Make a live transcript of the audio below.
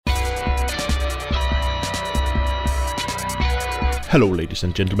Hello, ladies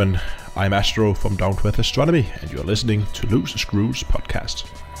and gentlemen. I'm Astro from Down to Earth Astronomy, and you're listening to Loose Screws Podcast.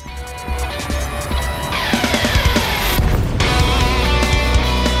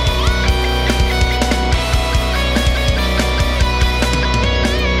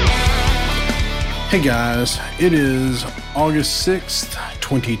 Hey guys, it is August 6th,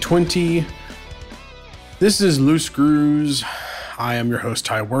 2020. This is Loose Screws. I am your host,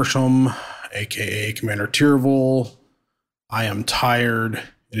 Ty Worsham, aka Commander Tyrville. I am tired.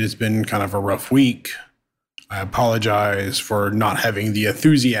 It has been kind of a rough week. I apologize for not having the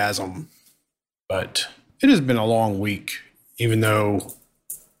enthusiasm, but it has been a long week, even though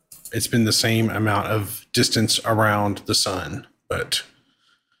it's been the same amount of distance around the sun. But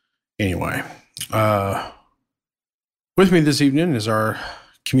anyway, with me this evening is our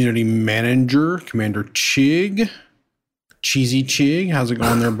community manager, Commander Chig. Cheesy Chig, how's it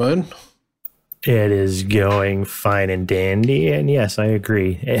going there, bud? It is going fine and dandy, and yes, I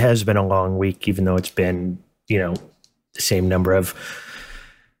agree. It has been a long week, even though it's been, the same amount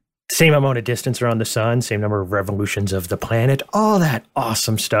of distance around the sun, same number of revolutions of the planet, all that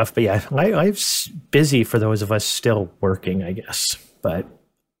awesome stuff. But yeah, life's busy for those of us still working, I guess. But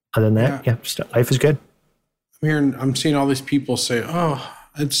other than that, life is good. I'm seeing all these people say, "Oh,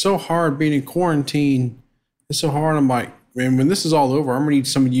 it's so hard being in quarantine. It's so hard." I'm like, man, when this is all over, I'm gonna need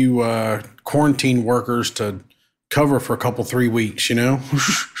some of you quarantine workers to cover for a couple 3 weeks, Yeah,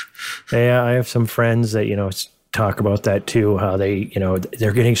 I have some friends that talk about that too, how they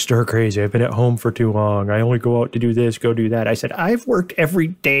they're getting stir crazy. I've been at home for too long. I only go out to do this, go do that. I said, I've worked every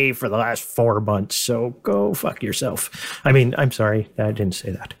day for the last 4 months, so go fuck yourself. I mean, I'm sorry, I didn't say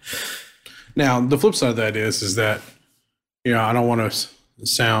that. Now the flip side of that is that I don't want to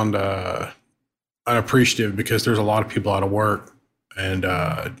sound unappreciative, because there's a lot of people out of work, and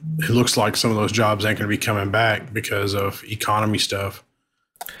it looks like some of those jobs ain't going to be coming back because of economy stuff.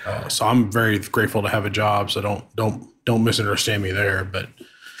 So I'm very grateful to have a job. So don't misunderstand me there. But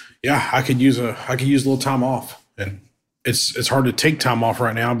yeah, I could use a little time off, and it's hard to take time off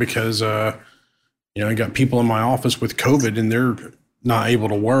right now because I got people in my office with COVID and they're not able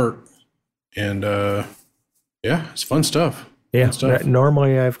to work, and it's fun stuff. Yeah,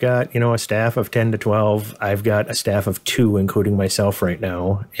 normally I've got, a staff of 10 to 12. I've got a staff of 2, including myself right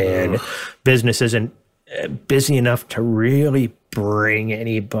now. And business isn't busy enough to really bring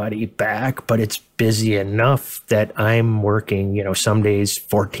anybody back, but it's busy enough that I'm working, some days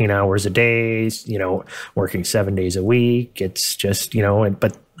 14 hours a day, working 7 days a week. It's just,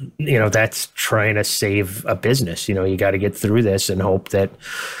 but that's trying to save a business. You got to get through this and hope that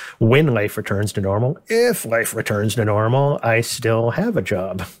when life returns to normal, if life returns to normal, I still have a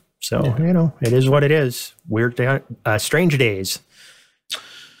job. So, it is what it is. Strange days.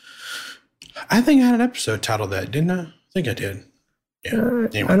 I think I had an episode titled that, didn't I? I think I did. Yeah.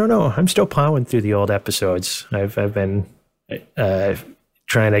 Anyway. I don't know. I'm still plowing through the old episodes. I've been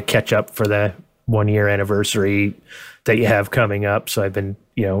trying to catch up for the 1-year anniversary that you have coming up. So I've been,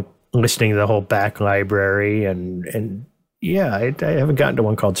 listening to the whole back library, and yeah, I haven't gotten to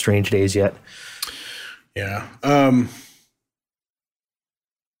one called Strange Days yet. Yeah.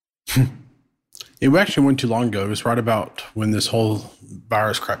 It actually went too long ago. It was right about when this whole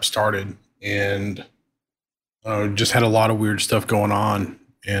virus crap started, and just had a lot of weird stuff going on.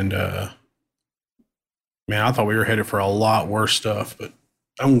 And man, I thought we were headed for a lot worse stuff, but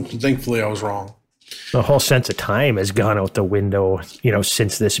thankfully I was wrong. The whole sense of time has gone out the window,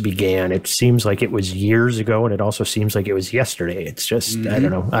 since this began. It seems like it was years ago, and it also seems like it was yesterday. It's just, I don't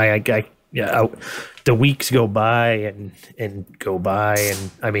know. The weeks go by and go by,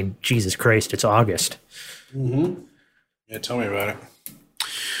 and I mean, Jesus Christ, it's August. Mm-hmm. Yeah, tell me about it.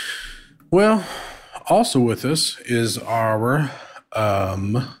 Well, also with us is our,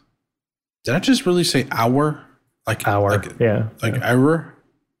 did I just really say hour? Like hour, yeah. Hour?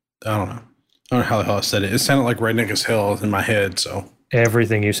 I don't know how the hell I said it. It sounded like redneck as hell in my head, so.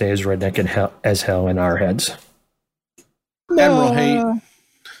 Everything you say is redneck as hell in our heads. Admiral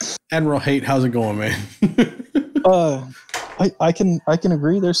Hate, how's it going, man? I can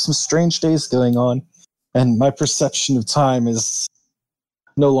agree. There's some strange days going on, and my perception of time is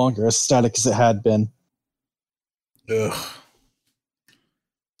no longer as static as it had been. Ugh.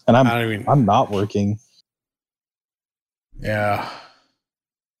 And I'm not working. Yeah.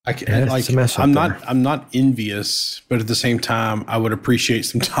 I'm not envious, but at the same time, I would appreciate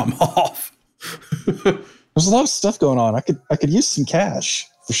some time off. There's a lot of stuff going on. I could use some cash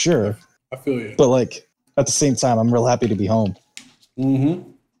for sure. I feel you. But at the same time, I'm real happy to be home.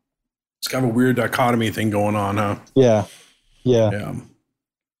 Mm-hmm. It's kind of a weird dichotomy thing going on, huh? Yeah.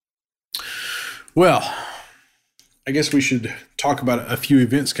 Well, I guess we should talk about a few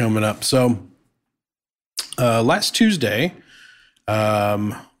events coming up. So last Tuesday,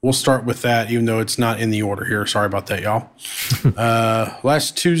 we'll start with that, even though it's not in the order here. Sorry about that, y'all.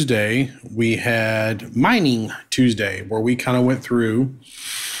 Last Tuesday, we had Mining Tuesday, where we kind of went through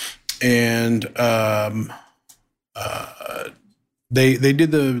and they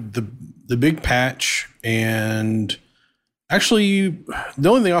did the big patch. And actually, the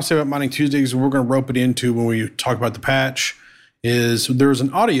only thing I'll say about Mining Tuesdays, we're going to rope it into when we talk about the patch, is there was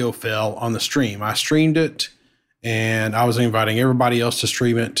an audio fail on the stream. I streamed it, and I was inviting everybody else to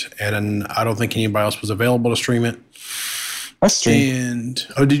stream it, and I don't think anybody else was available to stream it. I streamed.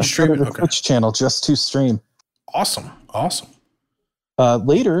 And did you stream it? Okay. Twitch channel just to stream. Awesome.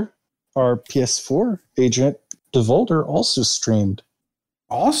 Later, our PS4 agent Devolder also streamed.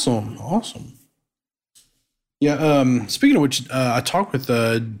 Awesome. Yeah. Speaking of which, I talked with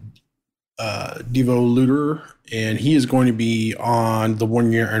Devo Looter, and he is going to be on the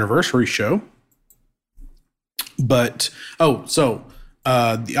 1 year anniversary show. But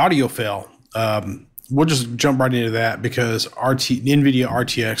the audio fail. We'll just jump right into that because NVIDIA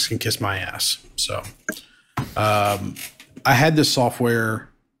RTX can kiss my ass. So I had this software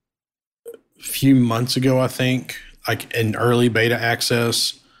a few months ago, I think, like in early beta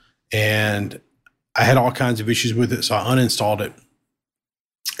access, and I had all kinds of issues with it, so I uninstalled it.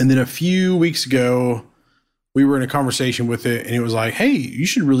 And then a few weeks ago, we were in a conversation with it, and it was like, hey, you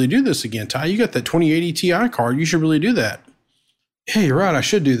should really do this again, Ty. You got that 2080 Ti card. You should really do that. Hey, you're right. I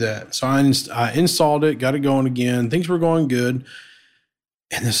should do that. So I installed it, got it going again. Things were going good.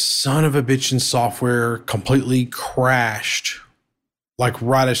 And the son of a bitchin' software completely crashed, like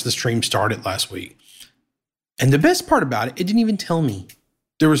right as the stream started last week. And the best part about it, it didn't even tell me.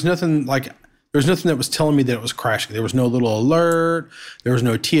 There was nothing that was telling me that it was crashing. There was no little alert. There was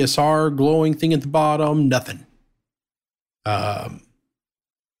no TSR glowing thing at the bottom. Nothing.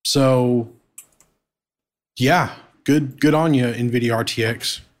 So yeah, good on you, NVIDIA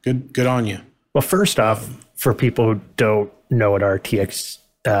RTX. Good on you. Well, first off, for people who don't know what RTX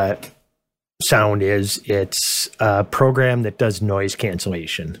sound is, it's a program that does noise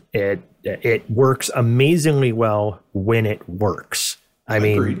cancellation. It works amazingly well when it works. I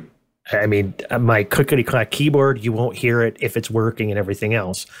mean, my clickety-clack keyboard, you won't hear it if it's working and everything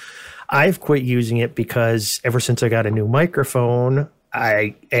else. I've quit using it because ever since I got a new microphone,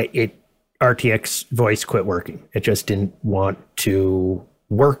 RTX voice quit working. It just didn't want to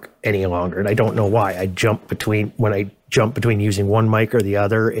work any longer, and I don't know why. When I jump between using one mic or the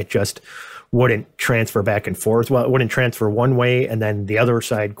other, it just wouldn't transfer back and forth. Well, it wouldn't transfer one way, and then the other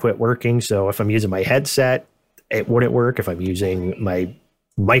side quit working. So if I'm using my headset, it wouldn't work. If I'm using my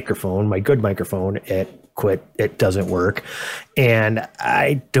microphone, my good microphone, it doesn't work. And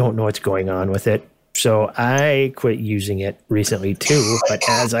I don't know what's going on with it. So I quit using it recently too. But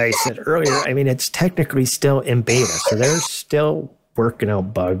as I said earlier, I mean, it's technically still in beta. So they're still working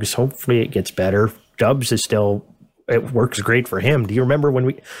out bugs. Hopefully it gets better. Dubs is still, it works great for him. Do you remember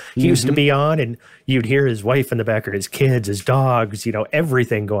when he used to be on and you'd hear his wife in the background, his kids, his dogs,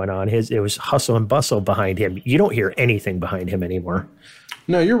 everything going on. It was hustle and bustle behind him. You don't hear anything behind him anymore.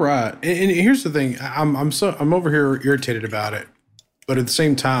 No, you're right. And here's the thing. I'm over here irritated about it. But at the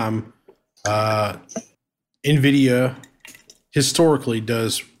same time, NVIDIA historically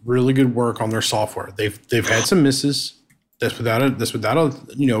does really good work on their software. They've had some misses. If we're going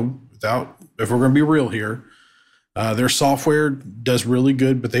to be real here, their software does really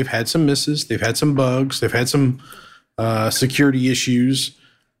good, but they've had some misses. They've had some bugs. They've had some security issues.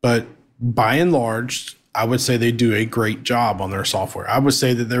 But by and large, I would say they do a great job on their software. I would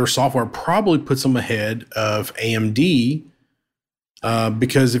say that their software probably puts them ahead of AMD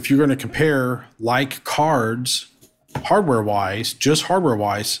because if you're going to compare like cards, hardware-wise, just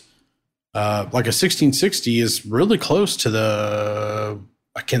hardware-wise, like a 1660 is really close to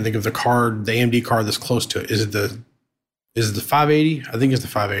I can't think of the AMD card that's close to it. Is it the 580? I think it's the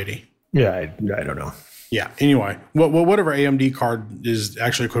 580. Yeah, I don't know. Yeah. Anyway, whatever AMD card is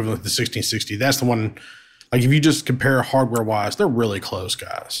actually equivalent to the 1660, that's the one. Like if you just compare hardware wise, they're really close,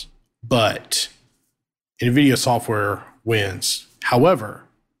 guys. But NVIDIA software wins. However,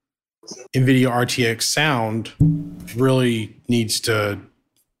 NVIDIA RTX sound really needs to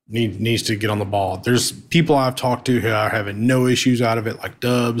get on the ball. There's people I've talked to who are having no issues out of it, like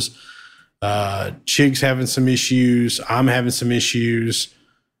Dubs. Chig's having some issues. I'm having some issues.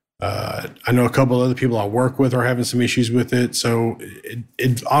 I know a couple of other people I work with are having some issues with it. So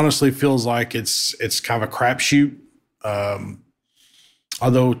it honestly feels like it's kind of a crapshoot.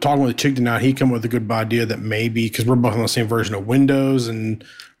 although talking with Chick tonight, he came up with a good idea that maybe, because we're both on the same version of Windows, and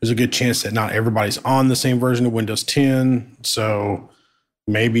there's a good chance that not everybody's on the same version of Windows 10. So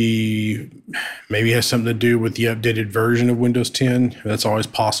maybe it has something to do with the updated version of Windows 10. That's always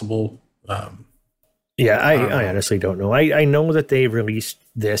possible. Yeah, I honestly don't know. I know that they released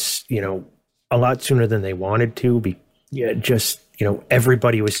this, a lot sooner than they wanted to.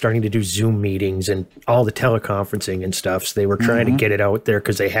 Everybody was starting to do Zoom meetings and all the teleconferencing and stuff. So they were trying to get it out there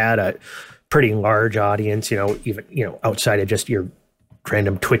because they had a pretty large audience, even outside of just your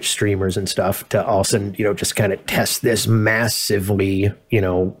random Twitch streamers and stuff, to also, just kind of test this massively,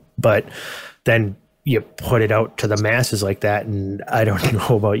 but then you put it out to the masses like that. And I don't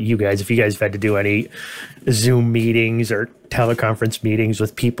know about you guys, if you guys have had to do any Zoom meetings or teleconference meetings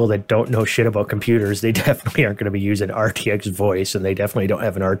with people that don't know shit about computers, they definitely aren't going to be using RTX voice, and they definitely don't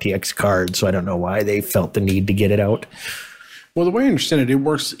have an RTX card. So I don't know why they felt the need to get it out. Well, the way I understand it, it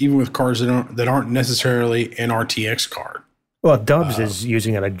works even with cards that aren't necessarily an RTX card. Well, Dubs is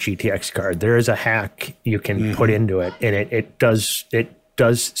using a GTX card. There is a hack you can put into it, and it does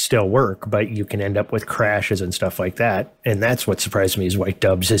still work, but you can end up with crashes and stuff like that. And that's what surprised me, is why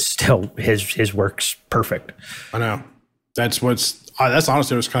Dubs is still his work's perfect. I know. That's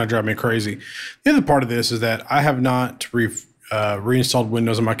honestly what's kind of driving me crazy. The other part of this is that I have not reinstalled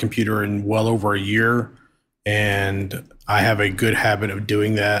Windows on my computer in well over a year, and I have a good habit of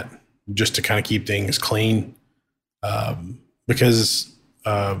doing that just to kind of keep things clean. Because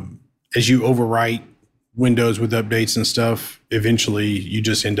as you overwrite Windows with updates and stuff, eventually you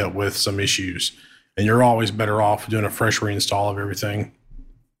just end up with some issues, and you're always better off doing a fresh reinstall of everything.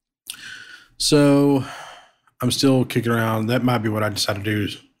 So I'm still kicking around. That might be what I decide to do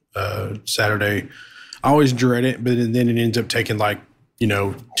Saturday. I always dread it, but then it ends up taking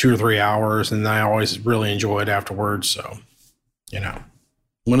 2 or 3 hours, and I always really enjoy it afterwards. So,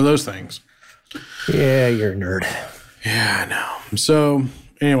 one of those things. Yeah, you're a nerd. Yeah, I know. So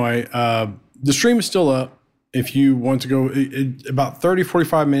anyway, the stream is still up. If you want to go about 30,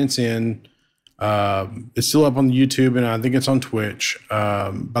 45 minutes in, it's still up on YouTube, and I think it's on Twitch.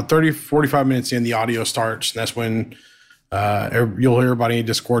 About 30, 45 minutes in, the audio starts. And that's when you'll hear everybody in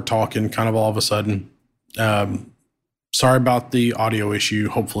Discord talking kind of all of a sudden. Sorry about the audio issue.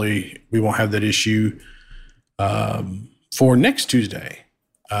 Hopefully we won't have that issue for next Tuesday.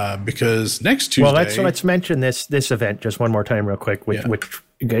 Because next Tuesday... Well, let's mention this event just one more time real quick,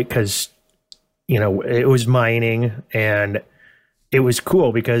 because it was mining, and it was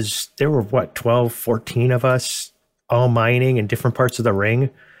cool because there were 12, 14 of us all mining in different parts of the ring,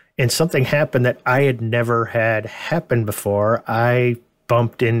 and something happened that I had never had happen before. I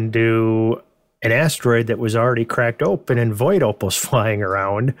bumped into an asteroid that was already cracked open and void opals flying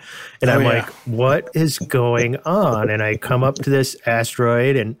around. And I'm like, what is going on? And I come up to this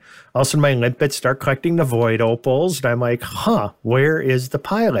asteroid, and all of a sudden my limpets start collecting the void opals. And I'm like, where is the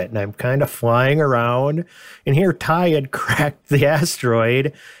pilot? And I'm kind of flying around, and here Ty had cracked the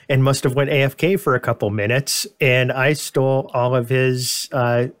asteroid and must have went AFK for a couple minutes. And I stole all of his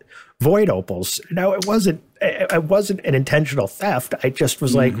void opals. Now it wasn't an intentional theft. I just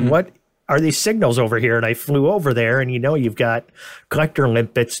was like, what are these signals over here? And I flew over there, and you've got collector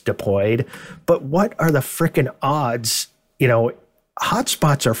limpets deployed, but what are the freaking odds?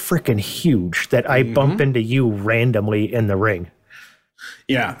 Hotspots are freaking huge that I bump into you randomly in the ring.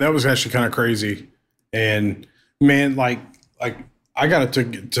 Yeah, that was actually kind of crazy. And man, I had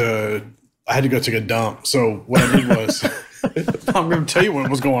to go take a dump. So what I did was, I'm going to tell you what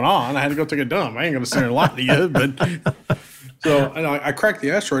was going on. I had to go take a dump. I ain't going to sit there and lie to you, but so I cracked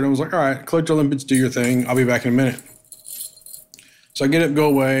the asteroid and I was like, all right, collect your limpets, do your thing. I'll be back in a minute. So I get it, go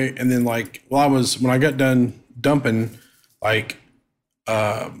away. And then when I got done dumping, I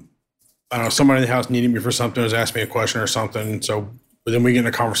don't know, somebody in the house needed me for something, was asking me a question or something. So but then we get in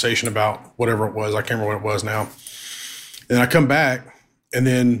a conversation about whatever it was. I can't remember what it was now. And then I come back, and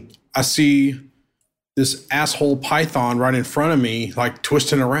then I see this asshole python right in front of me,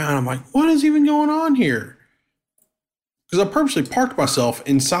 twisting around. I'm like, what is even going on here? Because I purposely parked myself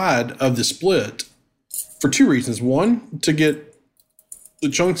inside of the split for two reasons. One, to get the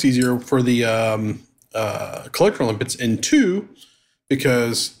chunks easier for the collector limpets, and two,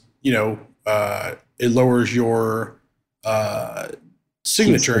 because it lowers your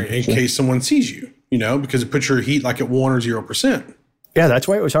signature in case someone sees you. Because it puts your heat at 1 or 0%. Yeah, that's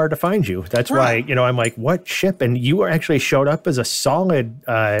why it was hard to find you. That's right. Why, I'm like, what ship? And you actually showed up as a solid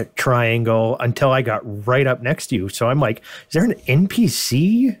triangle until I got right up next to you. So I'm like, is there an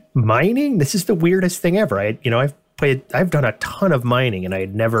NPC mining? This is the weirdest thing ever. I've I've done a ton of mining, and I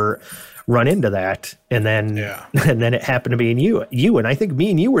had never run into that. And then, and then it happened to be in you. And I think me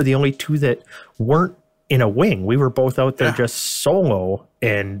and you were the only two that weren't in a wing. We were both out there just solo,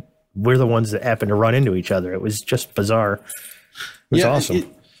 and we're the ones that happened to run into each other. It was just bizarre. It was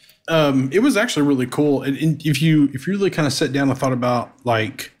awesome. It was actually really cool. And if you really kind of sat down and thought about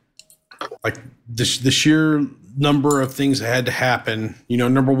like the sheer number of things that had to happen,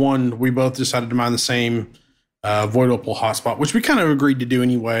 number one, we both decided to mine the same void opal hotspot, which we kind of agreed to do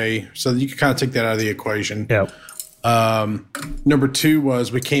anyway. So you could kind of take that out of the equation. Yeah. Number two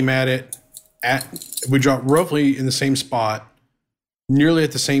was we came at it we dropped roughly in the same spot, nearly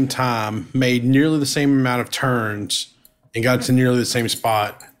at the same time, made nearly the same amount of turns, and got to nearly the same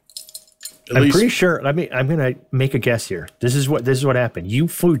spot. Pretty sure. I'm going to make a guess here. This is what happened. You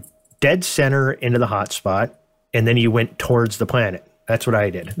flew dead center into the hot spot, and then you went towards the planet. That's what I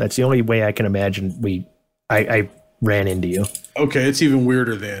did. That's the only way I can imagine I ran into you. Okay, it's even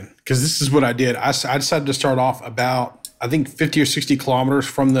weirder then, because this is what I did. I decided to start off about, I think, 50 or 60 kilometers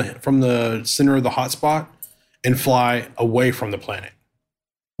from the center of the hot spot and fly away from the planet.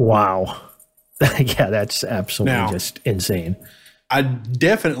 Wow. Yeah, that's absolutely just insane. I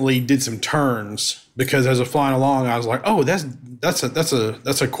definitely did some turns, because as I was flying along, I was like, "Oh, that's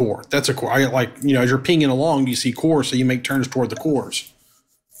a core. That's a core." I as you're pinging along, you see cores, so you make turns toward the cores.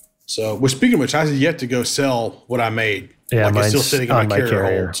 So, speaking of which, I have yet to go sell what I made. Yeah, it's still sitting in my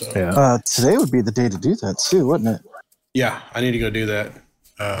carrier hold. So. Yeah. Today would be the day to do that too, wouldn't it? Yeah, I need to go do that.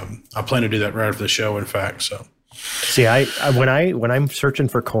 I plan to do that right after the show, in fact. So, see, when I'm searching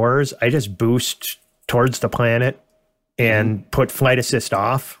for cores, I just boost towards the planet and put flight assist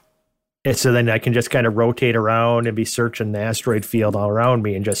off. And so then I can just kind of rotate around and be searching the asteroid field all around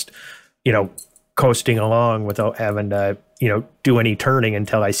me and just, coasting along without having to, do any turning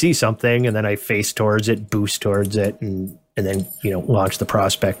until I see something. And then I face towards it, boost towards it, and then, launch the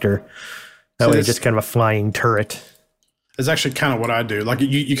prospector. That way, just kind of a flying turret. It's actually kind of what I do. Like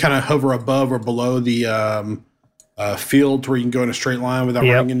you kind of hover above or below the field where you can go in a straight line without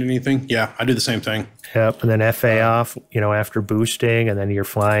running into anything. Yeah, I do the same thing. Yep, and then FA off, after boosting, and then you're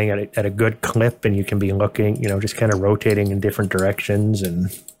flying at a good clip, and you can be looking, just kind of rotating in different directions,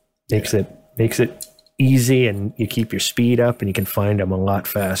 and makes it easy, and you keep your speed up, and you can find them a lot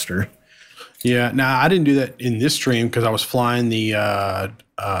faster. Yeah, now I didn't do that in this stream because I was flying the.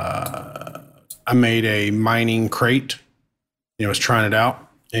 I made a mining crate. I was trying it out.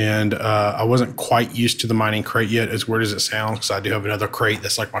 And I wasn't quite used to the mining crate yet, as weird as it sounds, because I do have another crate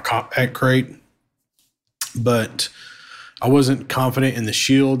that's like my compact crate. But I wasn't confident in the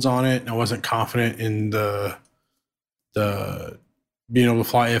shields on it. And I wasn't confident in the being able to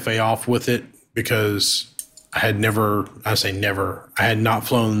fly FA off with it, because I had not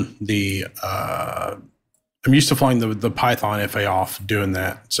flown the I'm used to flying the Python FA off doing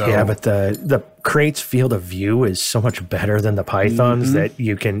that. So yeah, but the crate's field of view is so much better than the Pythons that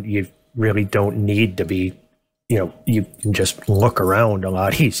you really don't need to be, you can just look around a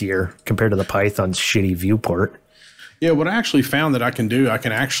lot easier compared to the Python's shitty viewport. Yeah, what I actually found that I can do, I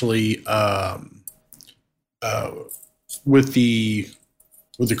can actually with the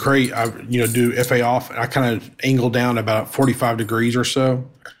crate, I do FA off, and I kind of angle down about 45 degrees or so,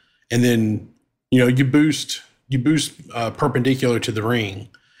 and then you boost perpendicular to the ring,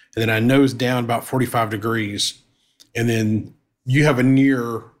 and then I nose down about 45 degrees, and then you have a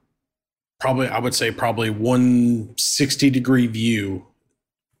near, probably 160 degree view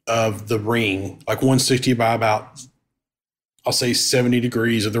of the ring, like 160 by about, I'll say 70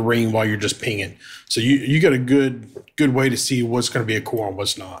 degrees of the ring while you're just pinging. So you got a good way to see what's going to be a core and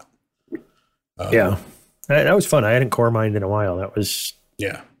what's not. Yeah, that was fun. I hadn't core mined in a while. That was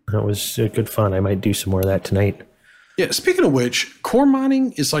good fun. I might do some more of that tonight. Yeah, speaking of which, core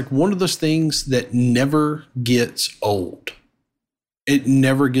mining is like one of those things that never gets old. It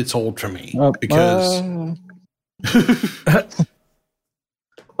never gets old for me because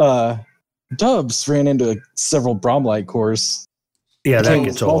Dubs ran into several bromlite cores. Yeah, that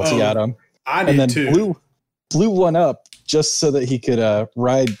gets old. At him, I did, and then too. blew one up just so that he could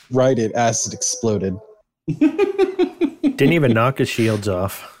ride it as it exploded. Didn't even knock his shields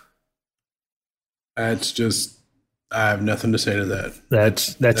off. That's just, I have nothing to say to that.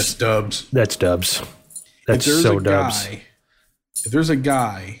 That's Dubs. That's Dubs. That's so Dubs. If there's a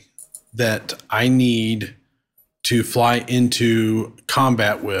guy that I need to fly into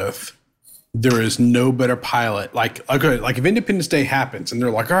combat with, there is no better pilot. Like if Independence Day happens and they're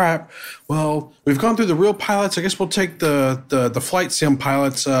like, all right, well, we've gone through the real pilots. I guess we'll take the flight sim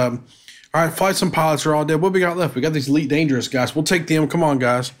pilots. All right, flight sim pilots are all dead. What we got left? We got these Elite Dangerous guys. We'll take them. Come on,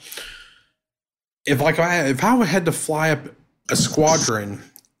 guys. if I had to fly up a squadron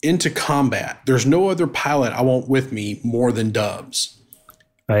into combat, there's no other pilot I want with me more than Dubs.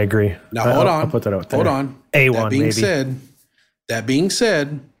 I agree. Now hold on. I'll put that out there. Hold on. A1 That being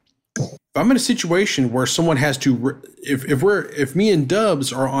said, if I'm in a situation where someone has to, if me and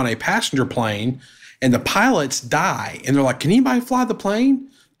Dubs are on a passenger plane and the pilots die and they're like, "Can anybody fly the plane?"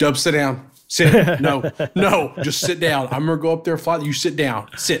 Dubs, sit down. Sit. No, just sit down. I'm gonna go up there, fly. You sit down.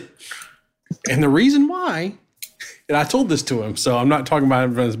 Sit. And the reason why, and I told this to him, so I'm not talking about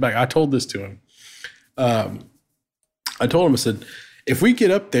it from his back. I told this to him. I told him, I said, if we get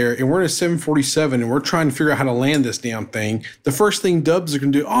up there and we're in a 747 and we're trying to figure out how to land this damn thing, the first thing Dubs are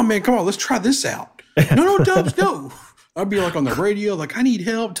going to do, "Oh man, come on, let's try this out." No, Dubs, no. I'll be like on the radio, like, "I need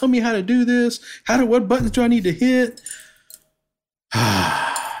help. Tell me how to do this. What buttons do I need to hit?"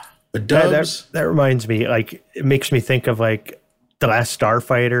 But Dubs. That reminds me, like, it makes me think of like The Last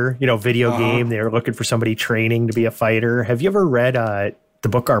Starfighter, video game. They were looking for somebody training to be a fighter. Have you ever read the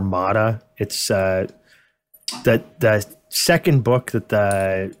book Armada? It's the second book that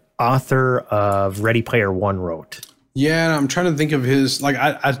the author of Ready Player One wrote. Yeah, I'm trying to think of his. Like,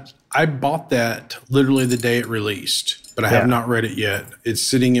 I bought that literally the day it released, but I have not read it yet. It's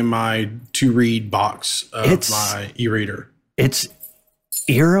sitting in my to-read box of my e-reader. It's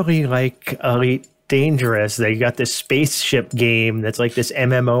eerily like Elite Dangerous. They got this spaceship game that's like this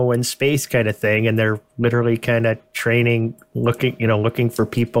MMO in space kind of thing, and they're literally kind of training, looking for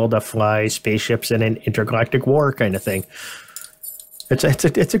people to fly spaceships in an intergalactic war kind of thing.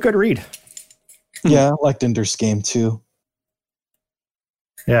 It's a good read. Yeah, I liked Ender's Game too.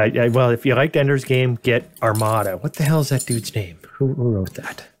 Yeah. Well, if you liked Ender's Game, get Armada. What the hell is that dude's name? Who wrote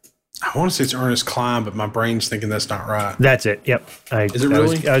that? I want to say it's Ernest Cline, but my brain's thinking that's not right. That's it. Yep. Is it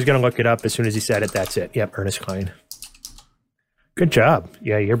really? I was going to look it up as soon as he said it. That's it. Yep. Ernest Cline. Good job.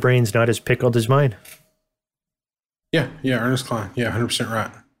 Yeah. Your brain's not as pickled as mine. Yeah. Ernest Cline. Yeah. 100%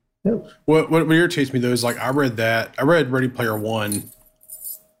 right. Yep. What irritates me though is, like, I read Ready Player One.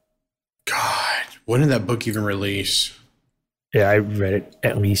 God, when did that book even release? Yeah. I read it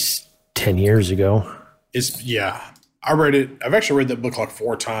at least 10 years ago. I read it. I've actually read that book like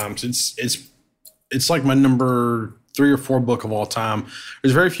 4 times. It's like my number 3 or 4 book of all time.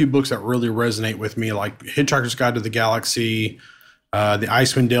 There's very few books that really resonate with me, like Hitchhiker's Guide to the Galaxy, the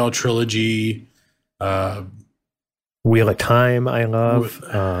Icewind Dale trilogy, Wheel of Time. I love.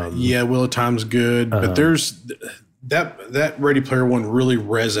 Wheel of Time's good, but there's that Ready Player One really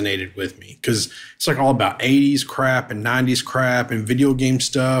resonated with me because it's like all about 80s crap and 90s crap and video game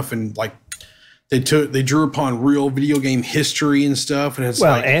stuff, and like they drew upon real video game history and stuff, and it's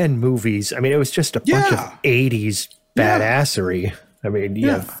and movies. I mean, it was just a bunch of 80s badassery. I mean, you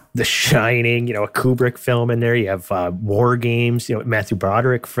have The Shining, a Kubrick film in there. You have War Games, Matthew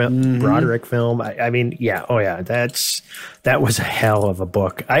Broderick film. I mean, that was a hell of a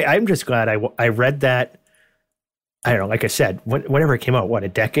book. I'm just glad I read that. I don't know, like I said, whenever it came out, a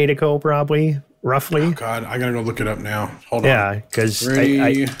decade ago, probably, roughly. Oh God, I gotta go look it up now. Hold on. Yeah, because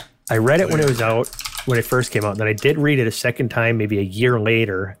I read it when it was out, when it first came out. Then I did read it a second time, maybe a year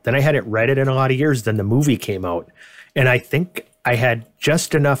later. Then I hadn't read it in a lot of years. Then the movie came out. And I think I had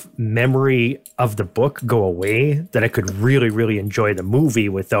just enough memory of the book go away that I could really, really enjoy the movie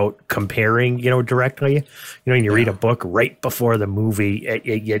without comparing, directly. When you read a book right before the movie,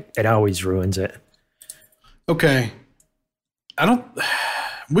 it always ruins it. Okay.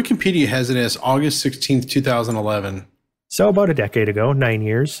 Wikipedia has it as August 16th, 2011. So about a decade ago, 9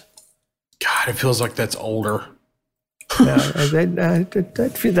 years. God, it feels like that's older.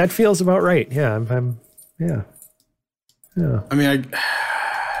 That feels about right. Yeah. I mean,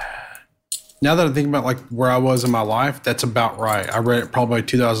 now that I think about like where I was in my life, that's about right. I read it probably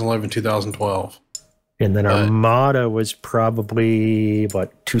 2011, 2012. And then Armada was probably,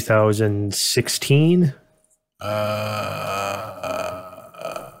 2016? Because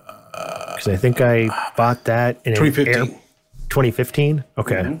I think I bought that in 2015. 2015?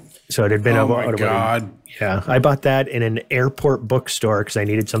 Okay. Mm-hmm. So it had been my God. Yeah. I bought that in an airport bookstore because I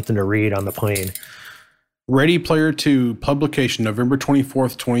needed something to read on the plane. Ready Player 2 publication November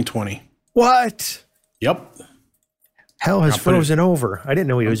 24th, 2020. What? Yep. Hell has frozen over. I didn't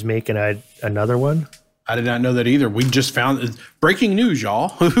know he was making another one. I did not know that either. We just found breaking news,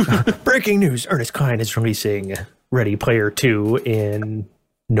 y'all. Breaking news. Ernest Cline is releasing Ready Player 2 in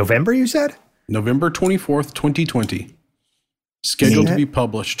November, you said? November 24th, 2020. Scheduled to be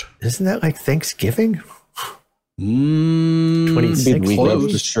published. Isn't that like Thanksgiving? 26th.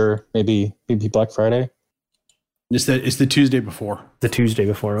 Close. For sure. Maybe Black Friday. It's the Tuesday before. The Tuesday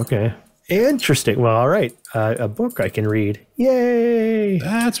before, okay. Interesting. Well, all right. A book I can read. Yay!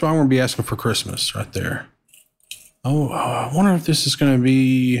 That's what I'm going to be asking for Christmas right there. Oh, I wonder if this is going to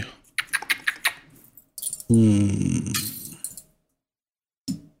be.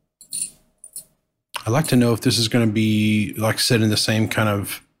 I'd like to know if this is going to be, like I said, in the same kind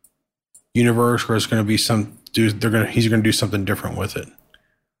of universe, or it's going to be he's going to do something different with it.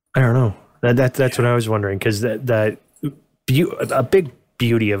 I don't know. That's what I was wondering, because a big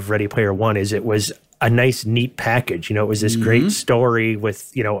beauty of Ready Player One is it was a nice, neat package. You know, it was this great story with,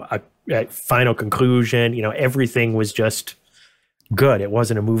 you know, a final conclusion. You know, everything was just good. It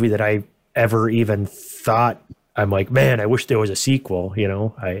wasn't a movie that I ever even thought, I'm like, man, I wish there was a sequel, you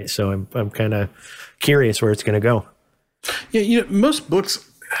know. So I'm kind of curious where it's going to go. Yeah, you know, most books,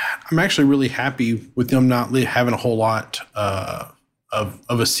 I'm actually really happy with them not having a whole lot of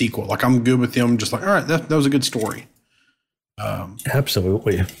a sequel. Like, I'm good with them just like, all right, that was a good story.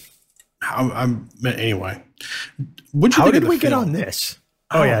 Absolutely. Anyway, how did we get on this?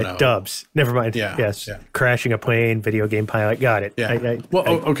 Oh yeah, know. Dubs. Never mind. Yeah, yes, yeah. Crashing a plane, video game pilot. Got it. Yeah.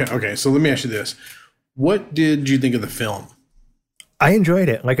 Okay. So let me ask you this: what did you think of the film? I enjoyed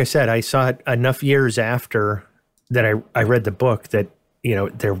it. Like I said, I saw it enough years after that I read the book that, you know,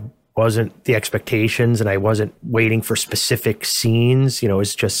 there wasn't the expectations and I wasn't waiting for specific scenes. You know,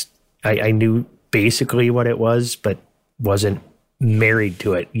 it's just I knew basically what it was, but wasn't married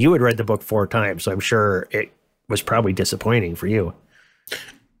to it. You had read the book 4 times, so I'm sure it was probably disappointing for you.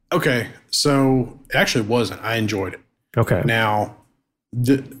 Okay, so it actually wasn't. I enjoyed it. Okay. Now,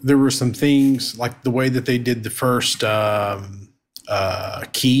 there were some things like the way that they did the first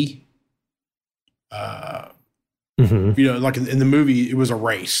key. You know, like in the movie, it was a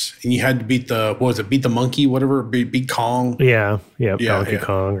race, and you had to beat beat the monkey, whatever, beat Kong. Yeah, Donkey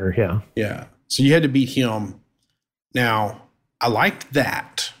Kong, or yeah. So you had to beat him. Now, I liked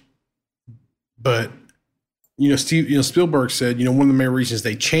that, but Spielberg said, you know, one of the main reasons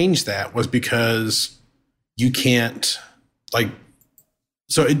they changed that was because you can't, like,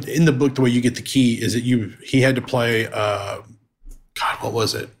 so in the book, the way you get the key is that he had to play, God, what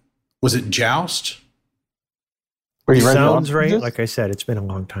was it? Was it Joust? Sounds right. Like I said, it's been a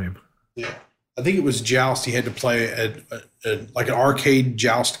long time. Yeah. I think it was Joust. He had to play like an arcade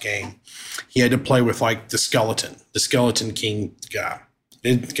Joust game. He had to play with like the Skeleton King guy.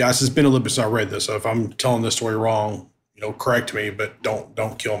 And guys, it's been a little bit since I read this, so if I'm telling this story wrong, you know, correct me, but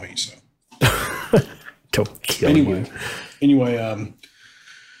don't kill me. So don't kill me. Anyway, and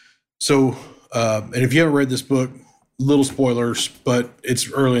if you haven't read this book, little spoilers, but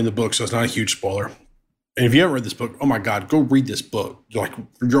it's early in the book, so it's not a huge spoiler. And if you haven't read this book, oh my God, go read this book. Like,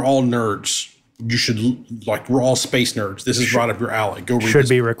 you're all nerds. You should, like, we're all space nerds. This is right up your alley. Go read this. Should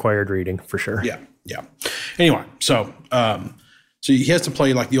be required reading for sure. Yeah. Anyway, so he has to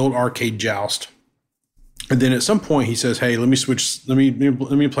play like the old arcade Joust. And then at some point he says, hey, let me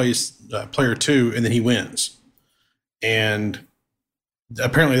play player 2, and then he wins. And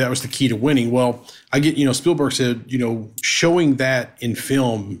apparently that was the key to winning. Well, Spielberg said, you know, showing that in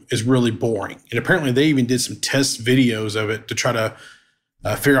film is really boring. And apparently they even did some test videos of it to try to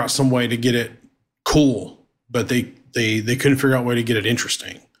figure out some way to get it cool, but they couldn't figure out a way to get it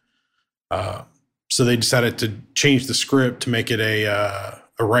interesting. So they decided to change the script to make it a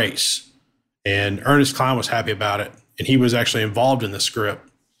race. And Ernest Cline was happy about it. And he was actually involved in the script.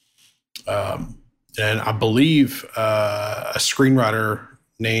 And I believe a screenwriter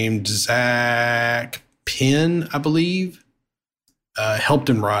named Zach Penn, I believe, helped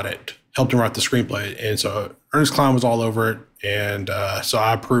him write the screenplay. And so Ernest Cline was all over it. And so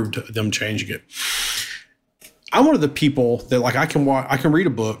I approved of them changing it. I'm one of the people that, like, I can read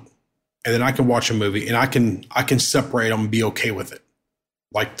a book and then I can watch a movie and I can separate them and be okay with it.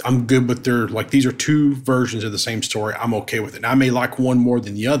 Like, I'm good with these are 2 versions of the same story. I'm okay with it. And I may like one more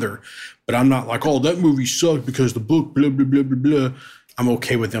than the other, but I'm not like, oh, that movie sucked because the book, blah, blah, blah, blah, blah. I'm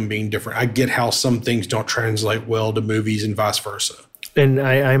okay with them being different. I get how some things don't translate well to movies and vice versa. And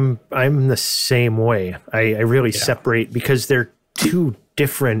I'm the same way. I really separate because they're 2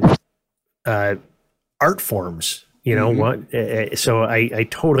 different art forms. You know what? So I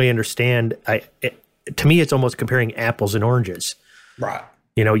totally understand. To me, it's almost comparing apples and oranges. Right.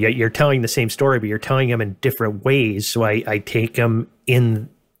 You know, you're telling the same story, but you're telling them in different ways. So I take them in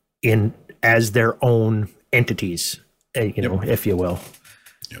as their own entities, if you will.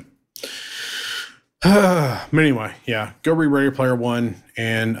 Yep. But anyway, yeah, go read Ready Player One,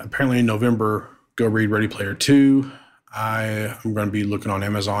 and apparently in November, go read Ready Player Two. I am going to be looking on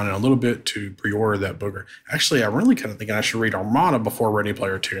Amazon in a little bit to pre-order that booger. Actually, I really kind of thinking I should read Armada before Ready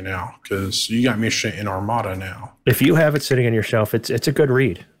Player 2 now, because you got me interested in Armada now. If you have it sitting on your shelf, it's a good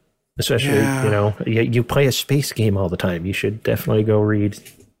read. Especially, you play a space game all the time. You should definitely go read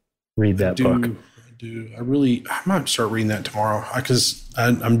that book. I might start reading that tomorrow because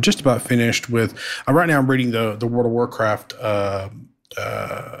I'm just about finished with. Right now, I'm reading the World of Warcraft. The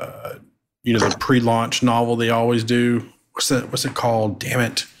pre-launch novel they always do. What's it called? Damn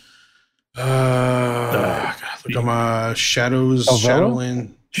it! Look at my shadows.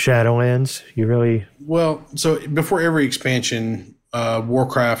 Shadowlands. You really so before every expansion,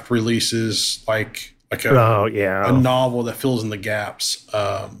 Warcraft releases like a novel that fills in the gaps.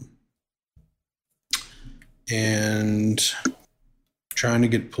 And trying to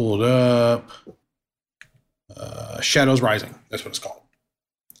get pulled up. Shadows Rising. That's what it's called.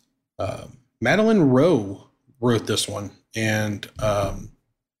 Madeline Rowe wrote this one. And I'm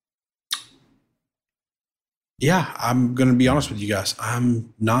going to be honest with you guys.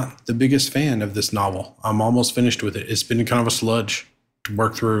 I'm not the biggest fan of this novel. I'm almost finished with it. It's been kind of a sludge to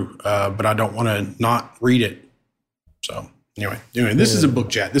work through, but I don't want to not read it. So anyway, this is a book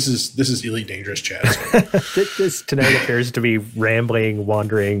chat. This is Elite Dangerous chat. So. This tonight appears to be rambling,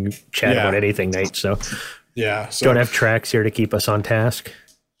 wandering chat about anything, Nate. So don't have tracks here to keep us on task.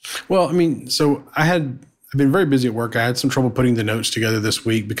 Well, I mean, so I've been very busy at work. I had some trouble putting the notes together this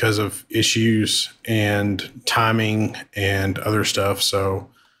week because of issues and timing and other stuff. So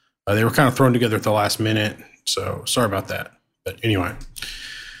they were kind of thrown together at the last minute. So sorry about that. But anyway,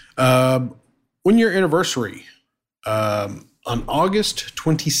 1 year anniversary on August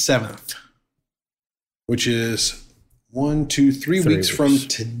 27th, which is 3 weeks from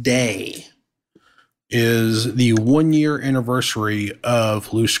today, is the 1 year anniversary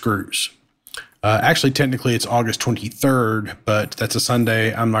of Loose Screws. Actually, technically, it's August 23rd, but that's a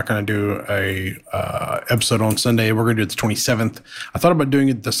Sunday. I'm not going to do a episode on Sunday. We're going to do it the 27th. I thought about doing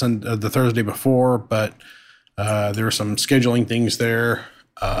it the Thursday before, but there were some scheduling things there.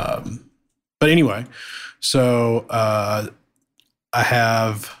 But anyway, so I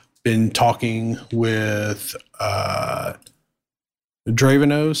have been talking with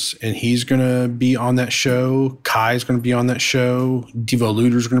Dravenos, and he's going to be on that show. Kai's going to be on that show. Devo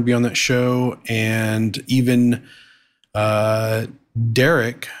Luder's going to be on that show. And even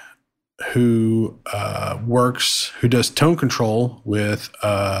Derek, who does tone control with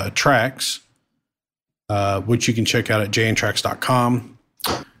Trax, which you can check out at jntrax.com.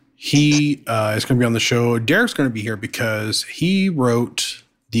 He is going to be on the show. Derek's going to be here because he wrote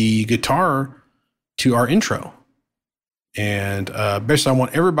the guitar to our intro. And basically, I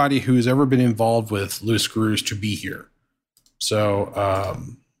want everybody who's ever been involved with Loose Screws to be here. So,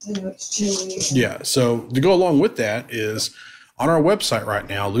 So to go along with that is on our website right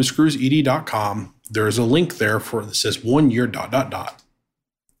now, loosescrewsed.com. There's a link there that says 1 year ...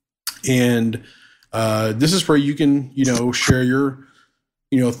 And this is where you can, share your,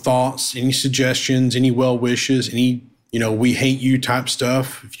 thoughts, any suggestions, any well wishes, any, we hate you type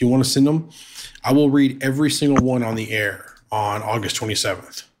stuff. If you want to send them, I will read every single one on the air on August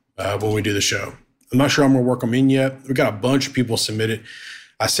 27th when we do the show. I'm not sure I'm going to work them in yet. We've got a bunch of people submitted.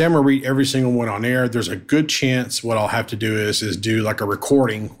 I say I'm going to read every single one on air. There's a good chance what I'll have to do is do like a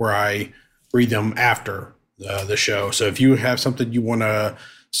recording where I read them after the show. So if you have something you want to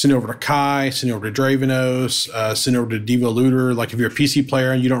send over to Kai, send over to Dravenos, send over to Devo Luder. Like if you're a PC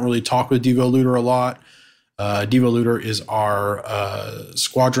player and you don't really talk with Devo Luder a lot, Devo Luder is our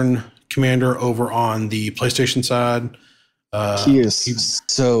squadron commander over on the PlayStation side. He's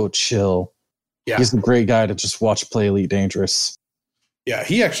so chill. Yeah. He's a great guy to just watch play Elite Dangerous. Yeah,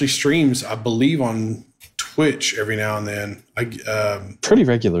 he actually streams, I believe, on Twitch every now and then. Pretty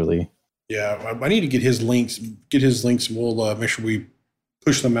regularly. Yeah, I need to get his links. And we'll make sure we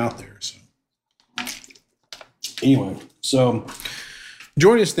push them out there. So anyway, so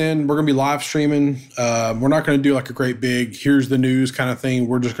join us then. We're going to be live streaming. We're not going to do like a great big here's the news kind of thing.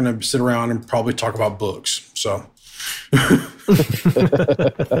 We're just going to sit around and probably talk about books. So because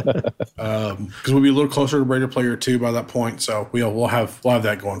we'll be a little closer to Ready Player 2 by that point. So we'll have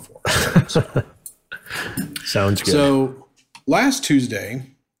that going for us. So. Sounds good. So last Tuesday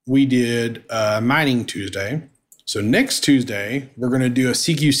we did Mining Tuesday. So next Tuesday we're going to do a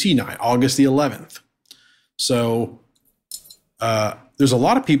CQC night, August the 11th. So there's a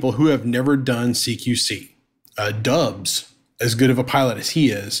lot of people who have never done CQC. Dubs, as good of a pilot as he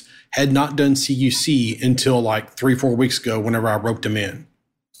is, had not done CQC until like 3-4 weeks ago whenever I roped him in.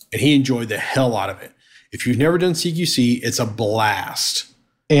 And he enjoyed the hell out of it. If you've never done CQC, it's a blast.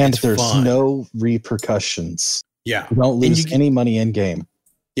 And there's fun. No repercussions. Yeah. You don't lose any money in game.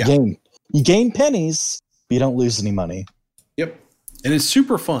 Yeah. You gain pennies, but you don't lose any money. Yep. And it's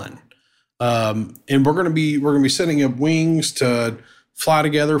super fun. And we're gonna be setting up wings to fly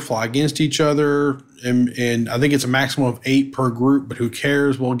together, fly against each other, and I think it's a maximum of 8 per group. But who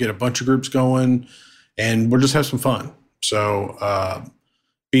cares? We'll get a bunch of groups going, and we'll just have some fun. So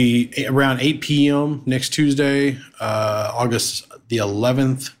be around 8 p.m. next Tuesday, August the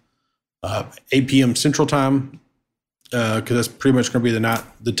 11th, 8 p.m. Central Time, because that's pretty much going to be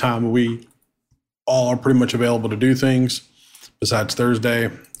the time we all are pretty much available to do things besides Thursday.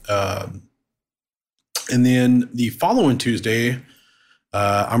 And then the following Tuesday,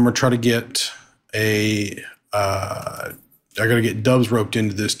 I'm going to try to get I got to get Dubs roped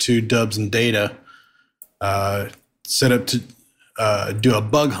into this too, Dubs and Data, set up to do a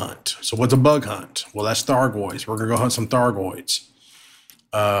bug hunt. So what's a bug hunt? Well, that's Thargoids. We're going to go hunt some Thargoids.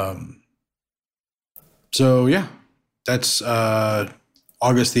 So yeah, that's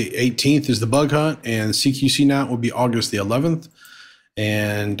August the 18th is the bug hunt, and CQC night will be August the 11th.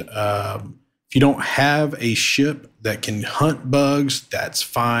 And if you don't have a ship that can hunt bugs, that's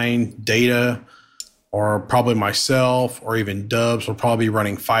fine. Data, or probably myself, or even Dubs will probably be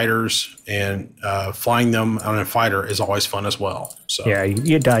running fighters, and flying them on a fighter is always fun as well. So yeah,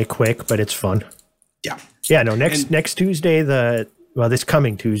 you die quick, but it's fun. Yeah. Yeah. No, next Tuesday, this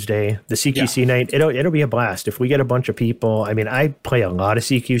coming Tuesday, the CQC night, it'll be a blast. If we get a bunch of people, I mean, I play a lot of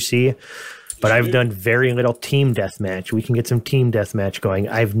CQC, but I've done very little team deathmatch. We can get some team deathmatch going.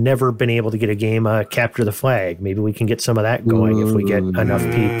 I've never been able to get a game capture the flag. Maybe we can get some of that going if we get enough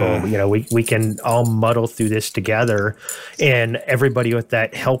people. You know, we can all muddle through this together, and everybody with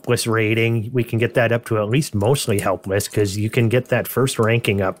that helpless rating, we can get that up to at least mostly helpless, because you can get that first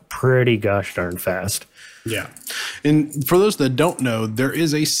ranking up pretty gosh darn fast. Yeah. And for those that don't know, there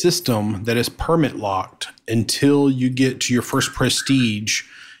is a system that is permit locked until you get to your first prestige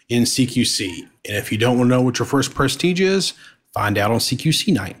in CQC. And if you don't want to know what your first prestige is, find out on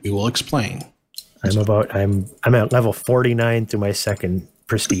CQC night. We will explain. I'm at level 49 through my second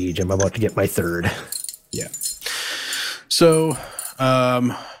prestige. I'm about to get my third. Yeah. So,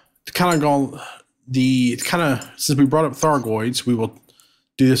 since we brought up Thargoids, we will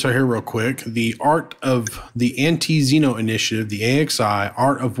do this right here real quick. The Art of the Anti-Xeno Initiative, the AXI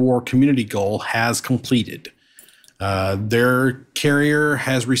Art of War community goal has completed. Their carrier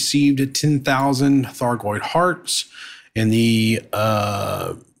has received 10,000 Thargoid hearts, and the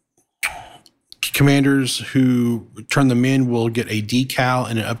commanders who turn them in will get a decal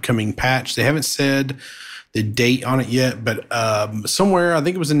in an upcoming patch. They haven't said the date on it yet, but somewhere, I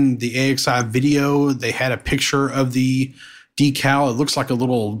think it was in the AXI video, they had a picture of the decal. It looks like a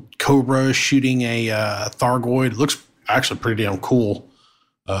little cobra shooting a Thargoid. It looks actually pretty damn cool.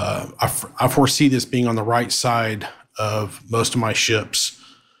 I foresee this being on the right side of most of my ships.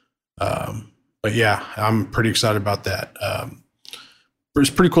 But yeah, I'm pretty excited about that. It's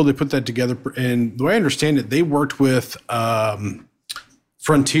pretty cool they put that together. And the way I understand it, they worked with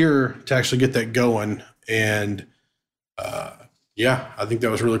Frontier to actually get that going. And yeah, I think that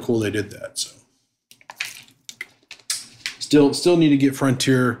was really cool they did that. So still need to get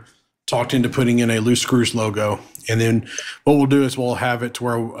Frontier talked into putting in a Loose Screws logo. And then what we'll do is we'll have it to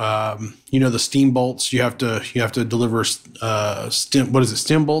where, the steam bolts, you have to deliver stem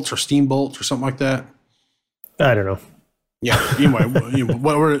bolts or steam bolts or something like that. I don't know. Yeah. Anyway,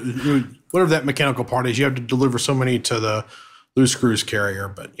 whatever that mechanical part is, you have to deliver so many to the Loose Screws carrier,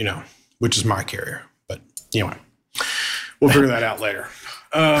 but which is my carrier. But anyway, we'll figure that out later.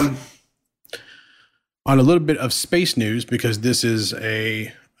 On a little bit of space news, because this is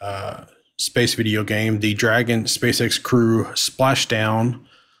a space video game, the Dragon SpaceX crew splashdown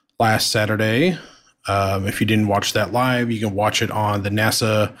last Saturday. If you didn't watch that live, you can watch it on the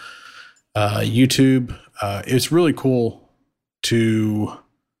NASA YouTube. It's really cool to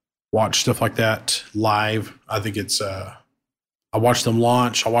watch stuff like that live. I think it's I watched them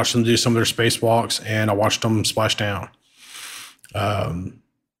launch, I watched them do some of their spacewalks, and I watched them splash down.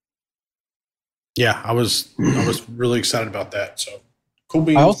 Yeah, I was really excited about that. So cool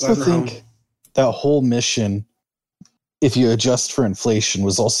beans. I also think that whole mission, if you adjust for inflation,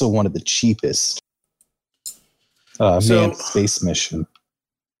 was also one of the cheapest manned space mission.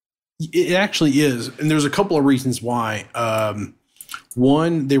 It actually is, and there's a couple of reasons why.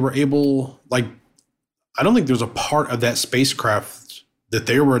 One, they were able, I don't think there's a part of that spacecraft that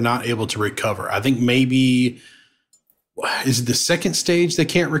they were not able to recover. I think maybe is it the second stage they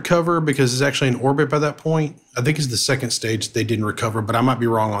can't recover because it's actually in orbit by that point. I think it's the second stage they didn't recover, but I might be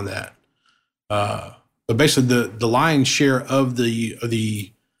wrong on that. But basically, the lion's share of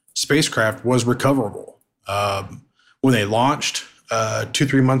the spacecraft was recoverable when they launched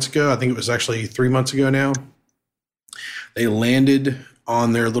 2-3 months ago. I think it was actually 3 months ago now. They landed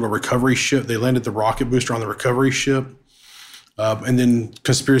on their little recovery ship. They landed the rocket booster on the recovery ship. And then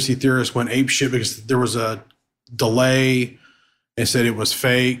conspiracy theorists went apeshit because there was a delay and said it was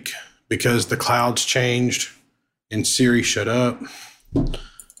fake because the clouds changed and Siri shut up.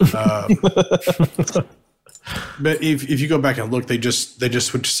 But if you go back and look, they just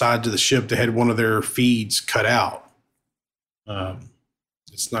switched sides of the ship. They had one of their feeds cut out.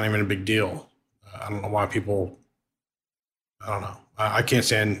 It's not even a big deal. I don't know why people. I don't know. I can't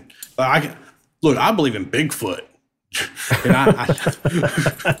stand. Look. I believe in Bigfoot, and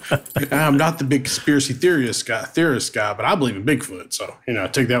I'm not the big conspiracy theorist guy, but I believe in Bigfoot. So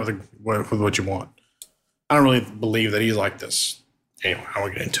take that with what you want. I don't really believe that he's like this. Anyway, I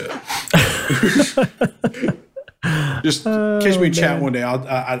won't get into it. Just catch me chat one day.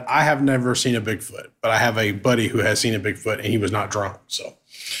 I have never seen a Bigfoot, but I have a buddy who has seen a Bigfoot, and he was not drunk. So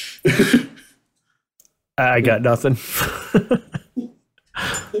I got nothing.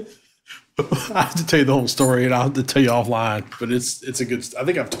 I have to tell you the whole story, and I'll have to tell you offline. But it's a good. I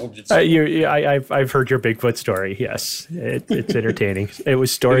think I've told you. I've heard your Bigfoot story. Yes, it's entertaining. It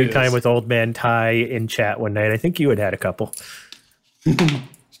was story time with Old Man Ty in chat one night. I think you had a couple.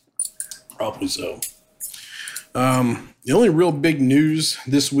 Probably so. The only real big news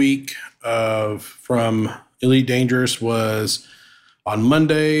this week from Elite Dangerous was on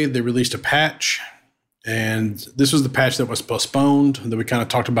Monday they released a patch, and this was the patch that was postponed that we kind of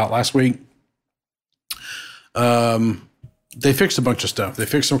talked about last week. They fixed a bunch of stuff. They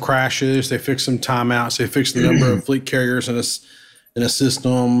fixed some crashes. They fixed some timeouts. They fixed the number of fleet carriers in a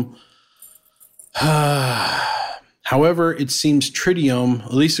system. However, it seems Tritium,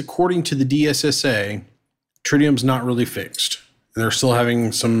 at least according to the DSSA, Tritium's not really fixed. They're still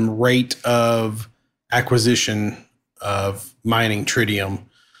having some rate of acquisition of mining Tritium.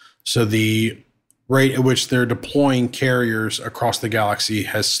 So the rate at which they're deploying carriers across the galaxy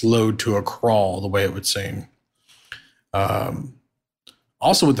has slowed to a crawl, the way it would seem.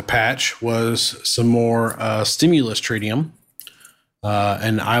 Also with the patch was some more stimulus Tritium.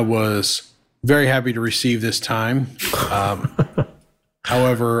 And I was very happy to receive this time.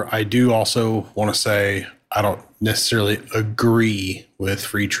 However, I do also want to say I don't necessarily agree with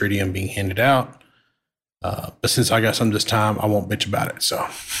free Tritium being handed out. But since I got some this time, I won't bitch about it. So,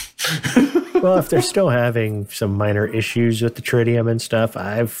 well, if they're still having some minor issues with the Tritium and stuff,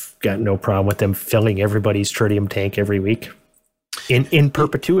 I've got no problem with them filling everybody's Tritium tank every week in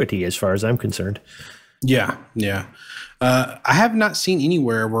perpetuity, as far as I'm concerned. Yeah. I have not seen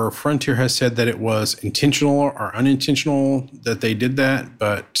anywhere where Frontier has said that it was intentional or unintentional that they did that,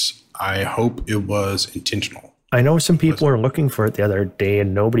 but I hope it was intentional. I know some people were looking for it the other day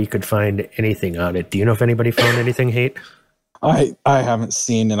and nobody could find anything on it. Do you know if anybody found anything, Hate? I haven't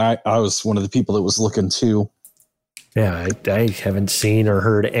seen, and I was one of the people that was looking too. Yeah, I haven't seen or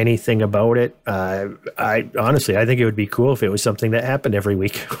heard anything about it. I honestly, I think it would be cool if it was something that happened every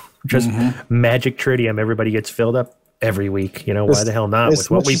week. Just magic Tritium, everybody gets filled up every week. Why the hell not? With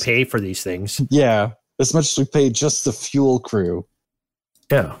what we pay for these things. Yeah, as much as we pay just the fuel crew.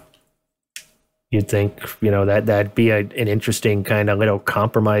 Yeah. You'd think, that'd be an interesting kind of little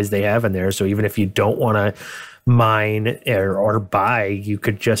compromise they have in there. So even if you don't want to mine or buy, you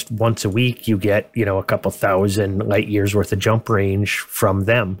could just once a week, you get, a couple thousand light years worth of jump range from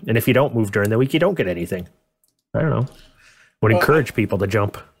them. And if you don't move during the week, you don't get anything. I don't know. Would encourage people to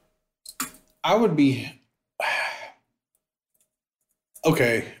jump. I would be...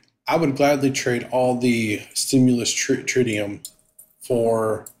 Okay, I would gladly trade all the stimulus Tritium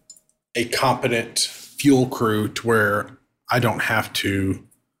for a competent fuel crew to where I don't have to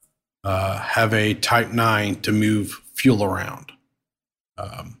have a Type 9 to move fuel around.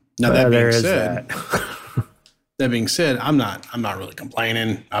 Now that being said, I'm not really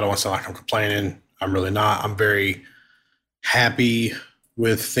complaining. I don't want to sound like I'm complaining. I'm really not. I'm very happy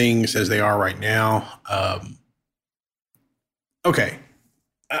with things as they are right now. Okay.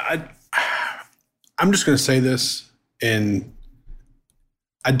 I'm just going to say this, and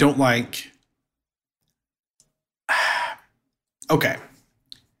I don't like. Okay,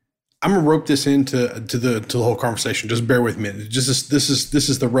 I'm gonna rope this into the whole conversation. Just bear with me. Just this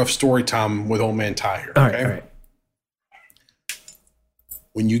is the rough story time with Old Man Ty here. Okay? All right.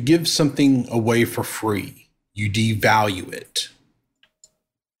 When you give something away for free, you devalue it.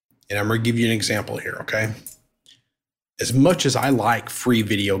 And I'm gonna give you an example here. Okay. As much as I like free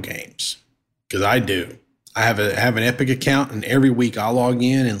video games, because I do, I have an Epic account, and every week I log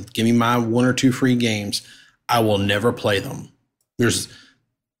in and give me my 1 or 2 free games. I will never play them. There's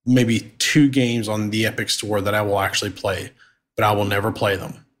maybe 2 games on the Epic store that I will actually play, but I will never play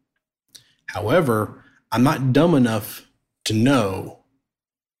them. However, I'm not dumb enough to know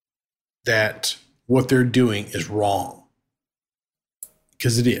that what they're doing is wrong.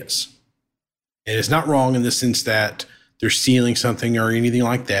 because it is. And it's not wrong in the sense that they're stealing something or anything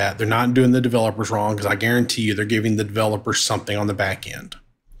like that. They're not doing the developers wrong, because I guarantee you they're giving the developers something on the back end.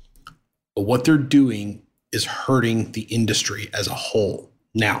 But what they're doing is hurting the industry as a whole.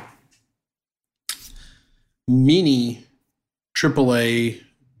 Now, many AAA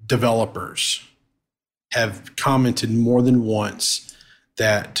developers have commented more than once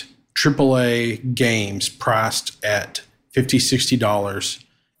that AAA games priced at $50, $60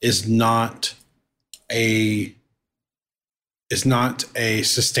 is not a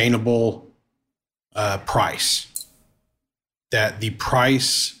sustainable price. That the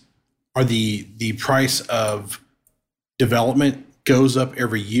price or the price of development goes up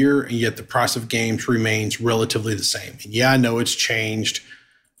every year, and yet the price of games remains relatively the same. And yeah, I know it's changed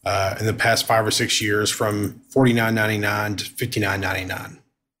in the past 5 or 6 years from $49.99 to $59.99,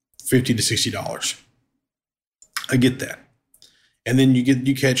 $50 to $60. I get that. And then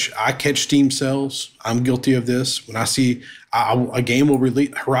I catch Steam sales. I'm guilty of this. When I see a game will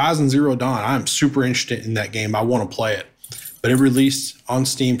release, Horizon Zero Dawn, I'm super interested in that game. I want to play it, but it released on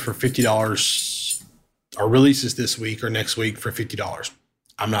Steam for $50, or releases this week or next week for $50.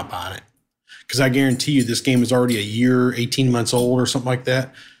 I'm not buying it, because I guarantee you this game is already a year, 18 months old or something like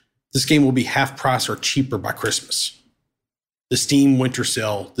that. This game will be half price or cheaper by Christmas. The Steam winter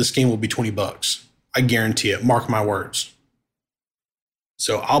sale, this game will be $20. I guarantee it. Mark my words.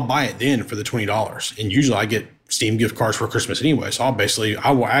 So I'll buy it then for the $20. And usually I get Steam gift cards for Christmas anyway. So I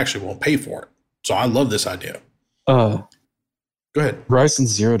won't pay for it. So I love this idea. Go ahead. Horizon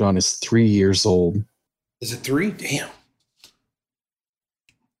Zero Dawn is 3 years old. Is it 3? Damn.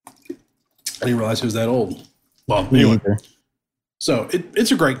 I didn't realize it was that old. Well, anyway. So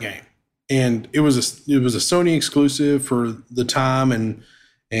it's a great game. And it was a Sony exclusive for the time, and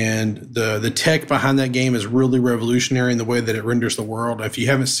the tech behind that game is really revolutionary in the way that it renders the world. If you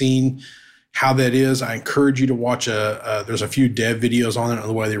haven't seen how that is, I encourage you to watch there's a few dev videos on it, on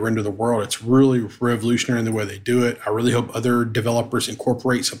the way they render the world. It's really revolutionary in the way they do it. I really hope other developers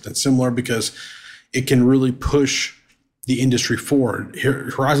incorporate something similar, because it can really push the industry forward.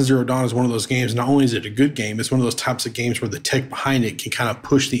 Horizon Zero Dawn is one of those games. Not only is it a good game, it's one of those types of games where the tech behind it can kind of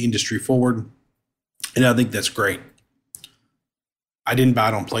push the industry forward. And I think that's great. I didn't buy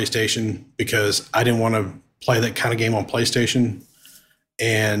it on PlayStation because I didn't want to play that kind of game on PlayStation.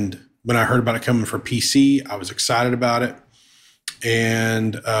 And when I heard about it coming for PC, I was excited about it.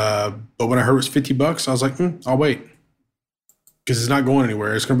 And but when I heard it was $50, I was like, I'll wait, because it's not going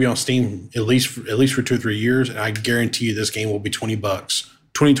anywhere. It's going to be on Steam at least for 2 or 3 years, and I guarantee you this game will be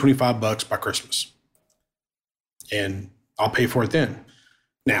 $25 by Christmas, and I'll pay for it then.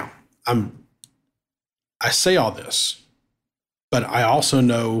 Now, I say all this, but I also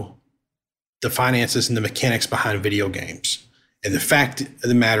know the finances and the mechanics behind video games, and the fact of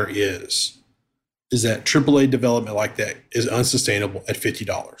the matter is that AAA development like that is unsustainable at $50,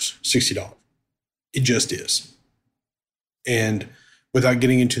 $60. It just is. And without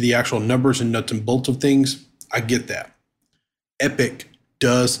getting into the actual numbers and nuts and bolts of things, I get that. Epic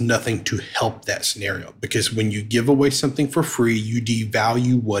does nothing to help that scenario, because when you give away something for free, you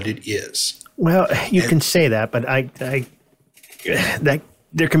devalue what it is. Well, you can say that, but that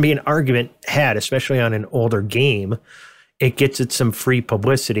there can be an argument had, especially on an older game. It gets it some free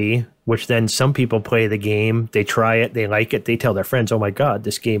publicity, which then some people play the game, they try it, they like it, they tell their friends, "Oh my God,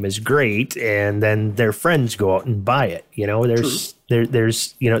 this game is great," and then their friends go out and buy it.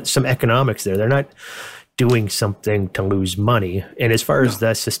 There's some economics there. They're not doing something to lose money. And as far as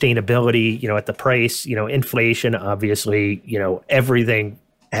the sustainability, at the price, inflation, obviously, everything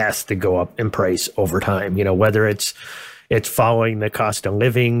has to go up in price over time. Whether it's following the cost of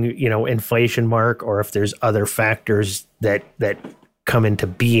living, inflation mark, or if there's other factors that come into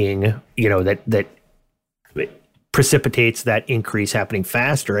being, that precipitates that increase happening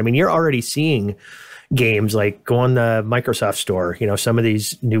faster. I mean, you're already seeing games like go on the Microsoft store. Some of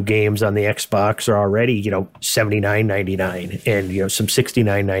these new games on the Xbox are already, $79.99, and some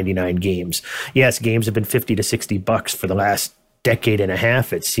 $69.99 games. Yes, games have been $50 to $60 for the last decade and a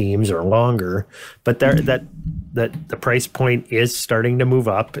half, it seems, or longer, but that the price point is starting to move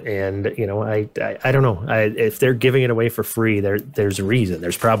up. And I don't know, if they're giving it away for free, there's a reason.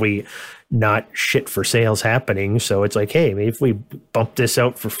 There's probably not shit for sales happening, so it's like, hey, maybe if we bump this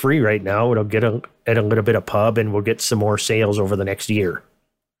out for free right now, it'll get at a little bit of pub, and we'll get some more sales over the next year.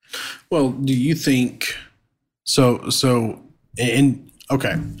 Well, do you think so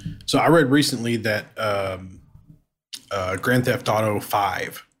I read recently that Grand Theft Auto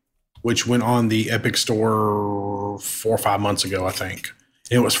 5, which went on the Epic Store 4 or 5 months ago, I think.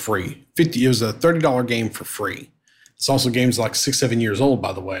 It was free. It was a $30 game for free. It's also games like 6-7 years old,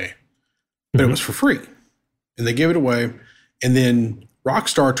 by the way, but it was for free, and they gave it away. And then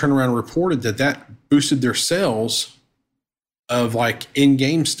Rockstar turned around and reported that boosted their sales of like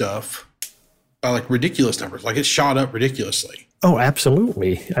in-game stuff by like ridiculous numbers. Like it shot up ridiculously. Oh,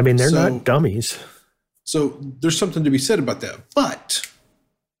 absolutely. I mean, they're not dummies. So there's something to be said about that. But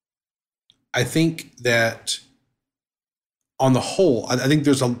I think that on the whole, I think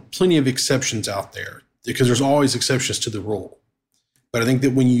there's plenty of exceptions out there because there's always exceptions to the rule. But I think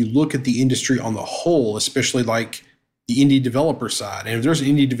that when you look at the industry on the whole, especially like the indie developer side, and if there's an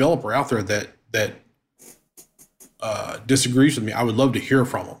indie developer out there that disagrees with me, I would love to hear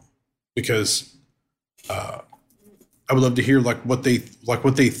from them, because I would love to hear what they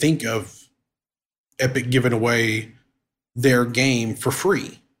think of Epic giving away their game for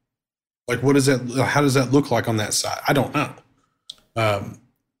free. Like, what is that? How does that look like on that side? I don't know.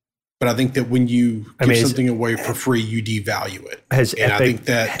 But I think that when you give something away for free, you devalue it. Has and Epic I think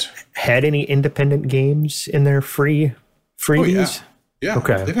that had any independent games in their freebies? Oh, yeah.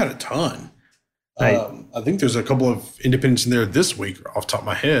 Okay. They've had a ton. I think there's a couple of independents in there this week off the top of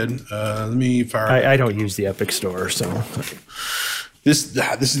my head. Let me fire. I don't use the Epic Store, so this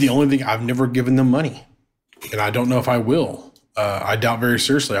is the only thing I've never given them money, and I don't know if I will. I doubt very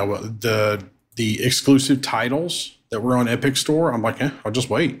seriously I will. The exclusive titles that were on Epic Store, I'm like, I'll just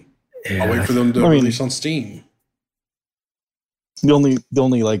wait. yeah. I'll wait for them to release on Steam. The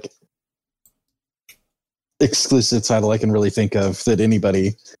only like exclusive title I can really think of that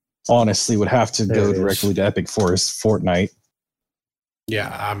anybody honestly would have to go directly to Epic for is Fortnite.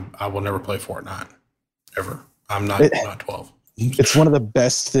 Yeah, I will never play Fortnite ever. I'm not 12. It's one of the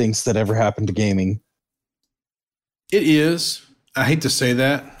best things that ever happened to gaming. It is. I hate to say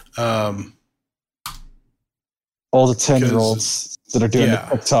that. All the 10-year-olds that are doing the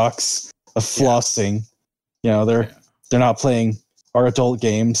TikToks of flossing, they're not playing our adult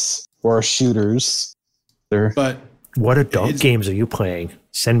games or our shooters. But what adult games are you playing?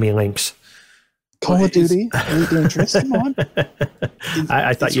 Send me links. Call of Duty, Elite Dangerous. Come on.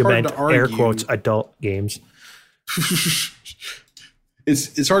 I thought you meant air quotes adult games.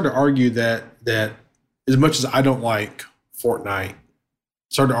 It's hard to argue that as much as I don't like Fortnite,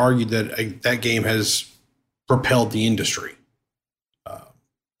 it's hard to argue that that game has propelled the industry.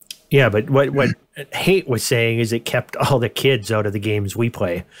 Yeah, but what Hate was saying is it kept all the kids out of the games we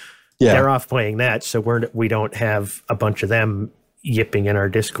play. Yeah. They're off playing that, so we don't have a bunch of them yipping in our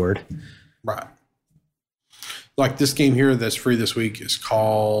Discord. Right. Like this game here that's free this week is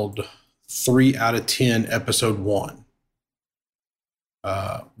called 3 out of 10 Episode 1,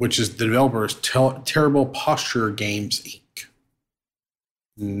 which is the developer's Terrible Posture Games, Inc.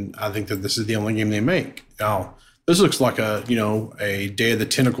 And I think that this is the only game they make. Now, this looks like a Day of the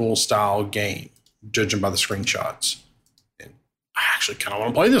Tentacle style game, judging by the screenshots. And I actually kind of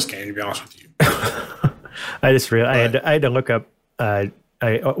want to play this game, to be honest with you. I just realized I had to look up. I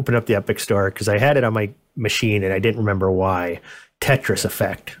opened up the Epic Store because I had it on my machine and I didn't remember why. Tetris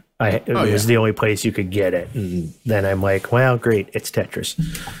Effect. It was the only place you could get it, and then I'm like, well, great, it's Tetris.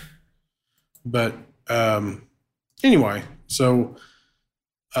 But anyway, so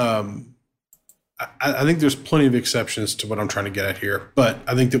I think there's plenty of exceptions to what I'm trying to get at here. But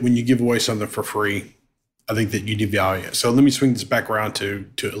I think that when you give away something for free, I think that you devalue it. So let me swing this back around to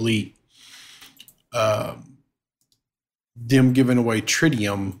Elite. Them giving away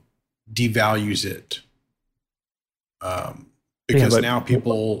Tritium devalues it. Because now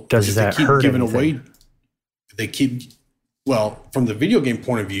people does that keep hurt giving anything? away. From the video game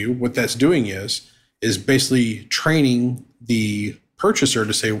point of view, what that's doing is basically training the purchaser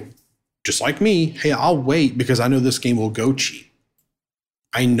to say, just like me, hey, I'll wait because I know this game will go cheap.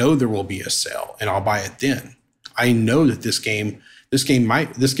 I know there will be a sale and I'll buy it then. I know that this game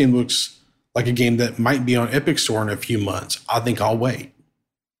looks like a game that might be on Epic Store in a few months. I think I'll wait.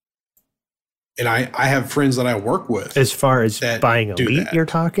 And I have friends that I work with. As far as buying Elite, you're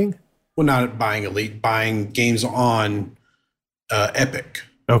talking? Well, not buying Elite, buying games on Epic.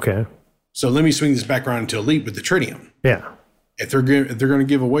 Okay. So let me swing this back around to Elite with the Tritium. Yeah. If they're going to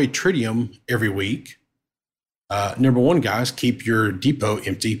give away Tritium every week, number one, guys, keep your depot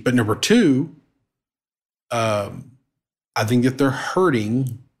empty. But number two, I think that they're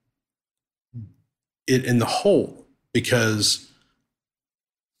hurting it in the whole, because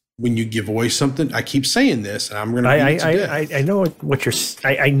when you give away something, I keep saying this, and I'm going to I know what you're.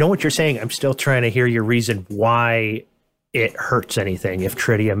 I know what you're saying. I'm still trying to hear your reason why it hurts anything if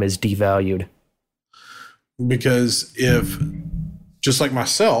Tritium is devalued. Because if, just like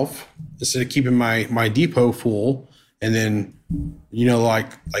myself, instead of keeping my depot full, and then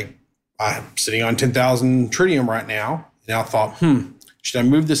like I'm sitting on 10,000 tritium right now. And I thought, should I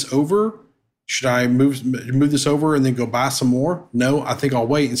move this over? Should I move this over and then go buy some more? No, I think I'll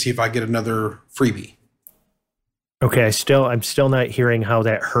wait and see if I get another freebie. Okay, I'm still not hearing how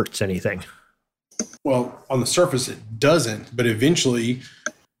that hurts anything. Well, on the surface, it doesn't. But eventually,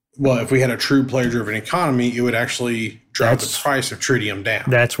 if we had a true player-driven economy, it would actually drive the price of tritium down.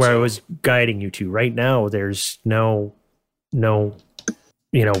 That's where I was guiding you to. Right now, there's no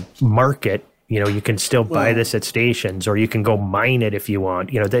market. You can still buy this at stations, or you can go mine it if you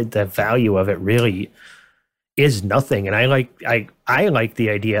want. The value of it really is nothing. And I like the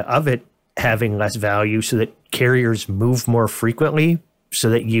idea of it having less value so that carriers move more frequently, so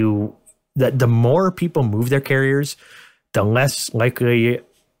that the more people move their carriers, the less likely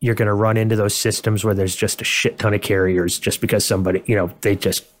you're going to run into those systems where there's just a shit ton of carriers just because somebody, they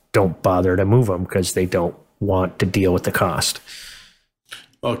just don't bother to move them because they don't want to deal with the cost.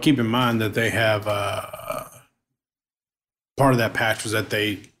 Well, keep in mind that they have part of that patch was that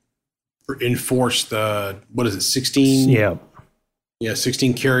they enforced the 16? Yeah,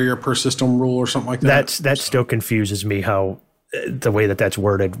 16 carrier per system rule or something like that. That still confuses me how the way that's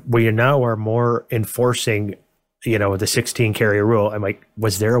worded. We now are more enforcing, the 16 carrier rule. I'm like,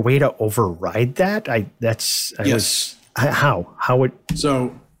 was there a way to override that? Yes. How would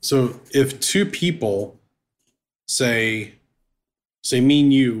so if two people say me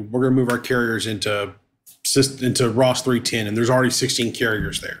and you, we're going to move our carriers into ROS 310, and there's already 16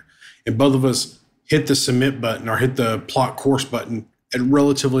 carriers there, and both of us hit the submit button or hit the plot course button at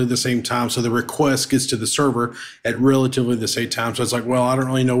relatively the same time. So the request gets to the server at relatively the same time. So it's like, well, I don't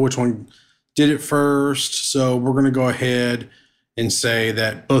really know which one did it first. So we're going to go ahead and say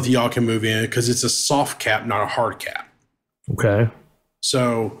that both of y'all can move in because it's a soft cap, not a hard cap. Okay.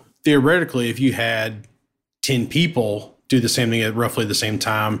 So theoretically, if you had 10 people do the same thing at roughly the same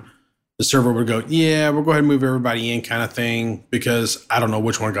time, the server would go, yeah, we'll go ahead and move everybody in kind of thing because I don't know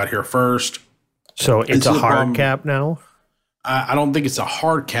which one got here first. So it's a hard cap now? I don't think it's a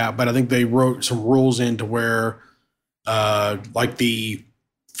hard cap, but I think they wrote some rules into where like the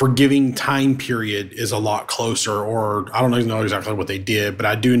forgiving time period is a lot closer, or I don't know exactly what they did, but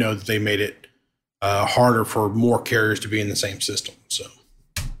I do know that they made it harder for more carriers to be in the same system. So,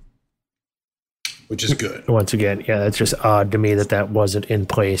 which is good. Once again, yeah, that's just odd to me that wasn't in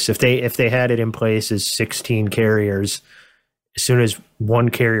place. If they had it in place as 16 carriers, as soon as one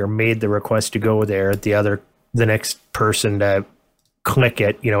carrier made the request to go there, the next person to click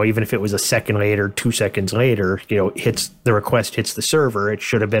it, even if it was a second later, 2 seconds later, hits the server, it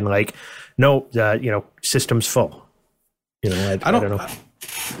should have been like, no, system's full. I don't know.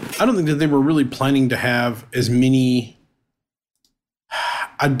 I don't think that they were really planning to have as many.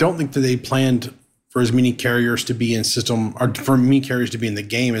 I don't think that they planned for as many carriers to be in system, or for many carriers to be in the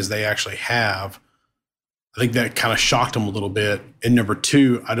game as they actually have. I think that kind of shocked them a little bit. And number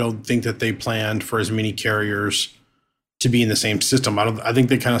two, I don't think that they planned for as many carriers to be in the same system. I think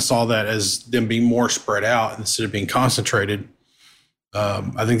they kind of saw that as them being more spread out instead of being concentrated.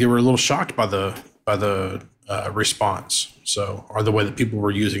 I think they were a little shocked by the response. So, or the way that people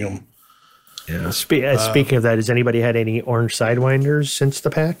were using them. Yeah. Speaking of that, has anybody had any orange sidewinders since the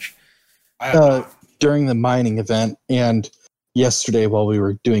patch? During the mining event and yesterday while we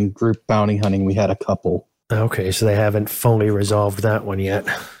were doing group bounty hunting, we had a couple. Okay, so they haven't fully resolved that one yet.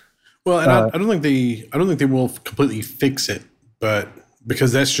 Well, and I don't think they will completely fix it, but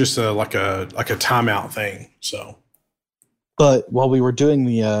because that's just like a timeout thing. So, but while we were doing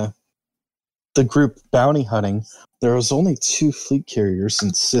the group bounty hunting, there was only 2 fleet carriers in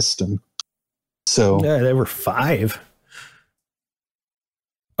the system. So yeah, there were 5.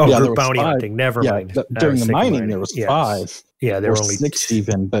 Oh, yeah, group bounty hunting. Never mind. During the mining, there was 5. Yeah, there were only 6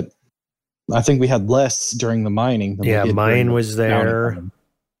 even, but I think we had less during the mining. Than mine was there.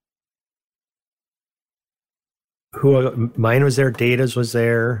 Mine was there. Data's was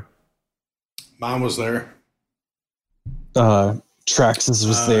there. Mine was there. Traxxas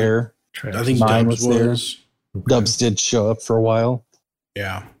was there. I think mine Dubs was there. Okay. Dubs did show up for a while.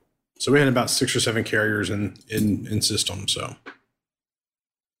 Yeah. So we had about 6 or 7 carriers in system. So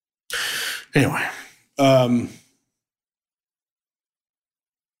anyway,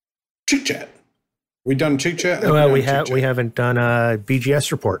 Chick Chat. We done Chick Chat? Well, we haven't done a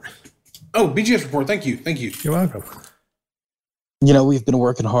BGS report. Oh, BGS report. Thank you. You're welcome. We've been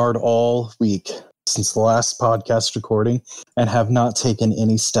working hard all week since the last podcast recording and have not taken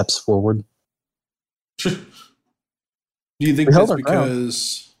any steps forward. Do you think that's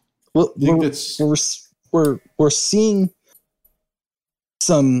because? Well, we're seeing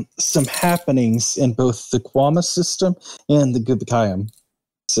some happenings in both the Kwama system and the Gubakayam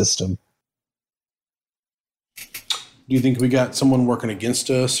system. Do you think we got someone working against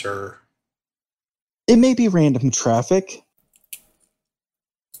us, or it may be random traffic,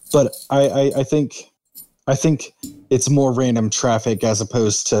 but I think it's more random traffic as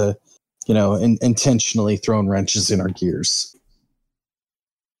opposed to, intentionally throwing wrenches in our gears.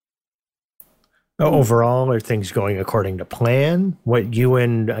 Overall, are things going according to plan?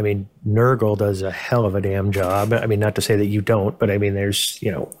 Nurgle does a hell of a damn job. I mean, not to say that you don't, but I mean, there's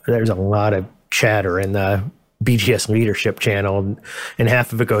a lot of chatter in the BGS leadership channel, and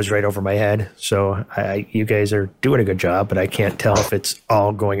half of it goes right over my head. So you guys are doing a good job, but I can't tell if it's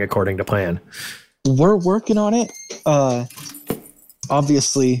all going according to plan. We're working on it.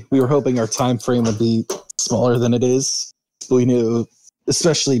 Obviously, we were hoping our time frame would be smaller than it is. We knew,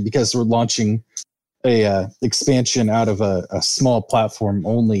 especially because we're launching a expansion out of a small platform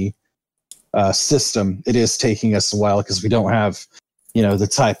only system, it is taking us a while because we don't have the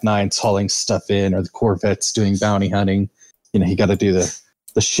Type 9s hauling stuff in or the Corvettes doing bounty hunting. You got to do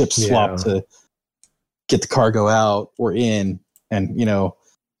the ship swap to get the cargo out or in, and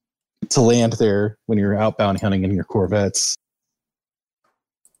to land there when you're out bounty hunting in your Corvettes.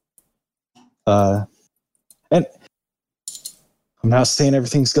 And I'm not saying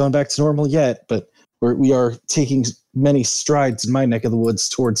everything's going back to normal yet, but we are taking many strides in my neck of the woods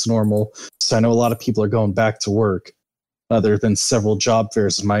towards normal. So I know a lot of people are going back to work. There have been several job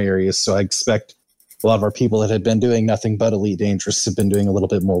fairs in my area, so I expect a lot of our people that had been doing nothing but Elite Dangerous have been doing a little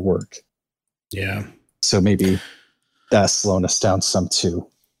bit more work. Yeah. So maybe that's slowing us down some too.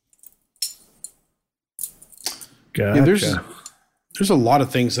 Gotcha. Yeah, there's a lot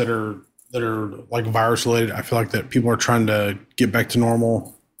of things that are like virus related. I feel like that people are trying to get back to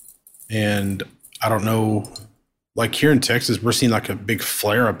normal, and I don't know. Like here in Texas, we're seeing like a big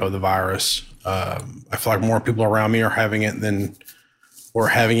flare up of the virus. I feel like more people around me are having it than were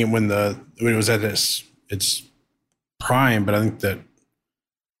having it when it was at its prime. But I think that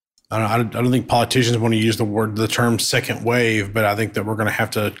I don't think politicians want to use the term second wave, but I think that we're going to have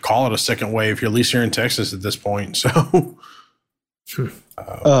to call it a second wave, at least here in Texas at this point. So,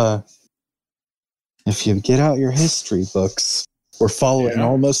 if you get out your history books, we're following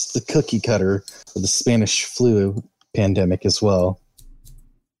almost the cookie cutter of the Spanish flu pandemic as well.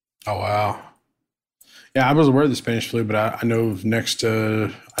 Oh, wow. Yeah, I was aware of the Spanish flu, but I know I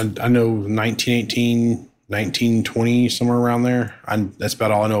know 1918, 1920, somewhere around there. That's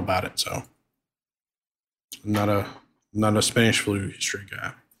about all I know about it. So I'm not a Spanish flu history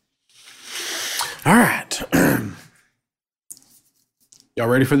guy. All right. Y'all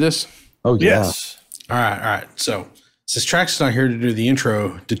ready for this? Oh, yeah. Yes. All right. So since Trax is not here to do the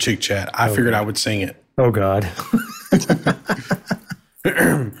intro to Chick Chat, I figured I would sing it. Oh, God.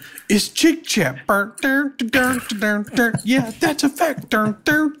 It's Chick Chat. Yeah, that's a fact.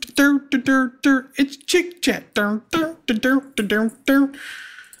 It's Chick Chat. Where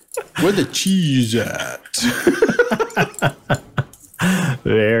the cheese at?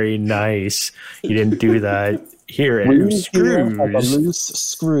 Very nice. You didn't do that here at Loose Screws. Loose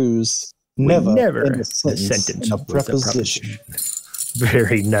Screws. Never in a sentence in a preposition.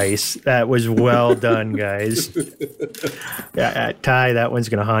 Very nice. That was well done, guys. Ty, that one's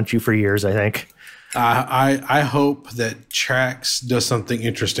going to haunt you for years, I think. I hope that Trax does something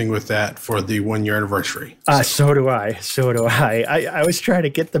interesting with that for the 1 year anniversary. So do I. I was trying to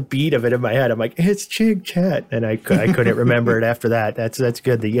get the beat of it in my head. I'm like, it's Chig Chat, and I couldn't remember it after that. That's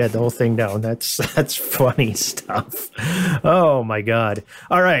good that you had the whole thing down. That's funny stuff. Oh my God!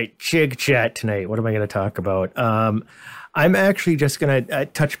 All right, Chig Chat tonight. What am I going to talk about? I'm actually just going to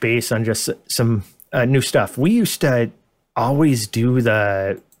touch base on just some new stuff. We used to always do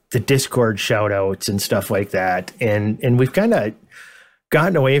the Discord shout outs and stuff like that. And we've kind of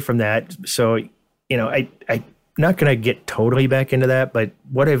gotten away from that. So, I'm not going to get totally back into that, but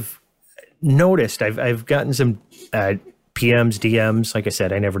what I've noticed, I've gotten some PMs, DMs. Like I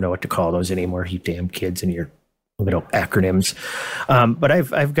said, I never know what to call those anymore. You damn kids and your little acronyms. But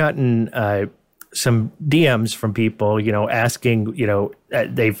I've gotten some DMs from people, asking,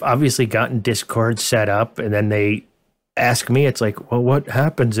 they've obviously gotten Discord set up, and then they ask me, it's like, well, what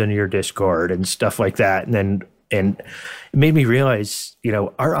happens in your Discord and stuff like that. And it made me realize,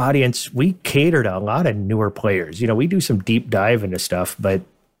 our audience, we cater to a lot of newer players. We do some deep dive into stuff, but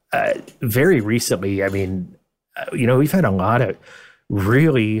very recently, we've had a lot of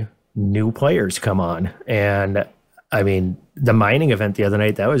really new players come on. And the mining event the other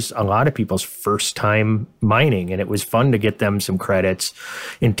night, that was a lot of people's first time mining, and it was fun to get them some credits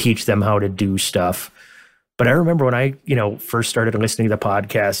and teach them how to do stuff. But I remember when I, first started listening to the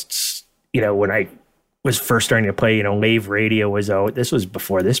podcasts, when I was first starting to play, Lave Radio was out. This was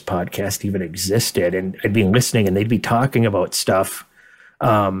before this podcast even existed. And I'd be listening and they'd be talking about stuff,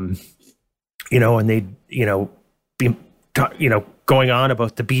 and they'd, be, going on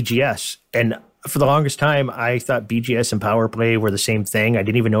about the BGS. And for the longest time, I thought BGS and Power Play were the same thing. I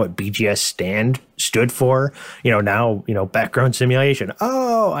didn't even know what BGS stood for. Now, background simulation.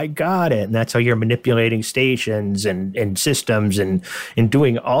 Oh, I got it. And that's how you're manipulating stations and systems and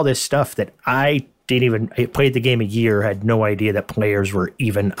doing all this stuff that I played the game a year, had no idea that players were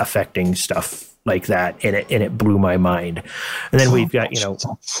even affecting stuff like that. And it blew my mind. And then we've got,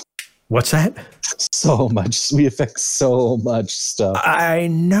 what's that? So much. We affect so much stuff. I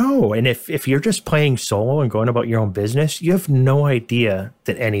know. And if you're just playing solo and going about your own business, you have no idea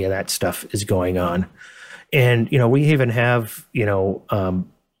that any of that stuff is going on. And, we even have, new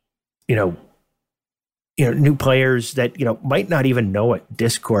players that, might not even know what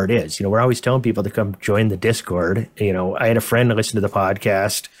Discord is. We're always telling people to come join the Discord. I had a friend listen to the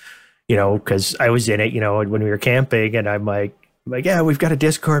podcast, because I was in it, when we were camping, and I'm like, yeah, we've got a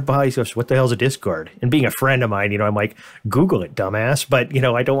Discord bot. He goes, what the hell's a Discord? And being a friend of mine, I'm like, Google it, dumbass. But,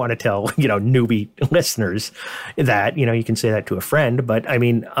 I don't want to tell, newbie listeners that, you can say that to a friend. But I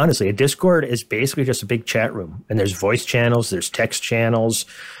mean, honestly, a Discord is basically just a big chat room. And there's voice channels, there's text channels,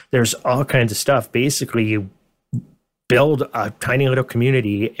 there's all kinds of stuff. Basically, you build a tiny little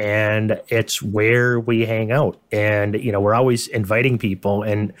community and it's where we hang out. And, we're always inviting people,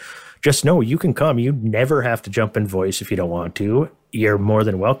 and just know you can come. You never have to jump in voice if you don't want to. You're more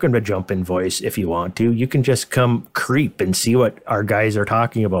than welcome to jump in voice if you want to. You can just come creep and see what our guys are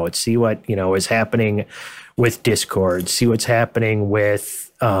talking about. See what, is happening with Discord. See what's happening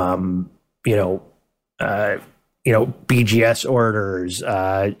with, BGS orders,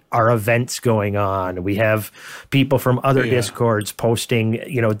 our events going on. We have people from other Discords posting,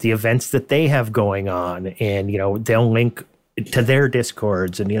 the events that they have going on, and, they'll link to their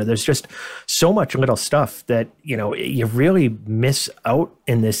Discords. And, there's just so much little stuff that, you really miss out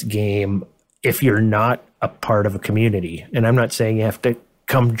in this game if you're not a part of a community. And I'm not saying you have to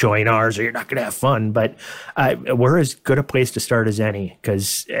come join ours or you're not going to have fun, but we're as good a place to start as any,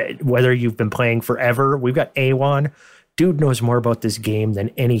 because whether you've been playing forever, we've got A1. Dude knows more about this game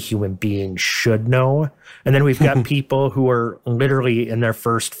than any human being should know. And then we've got people who are literally in their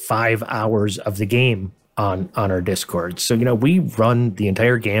first 5 hours of the game on our Discord. So, we run the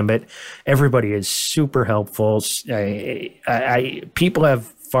entire gambit. Everybody is super helpful. People have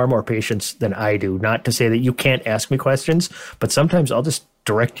far more patience than I do. Not to say that you can't ask me questions, but sometimes I'll just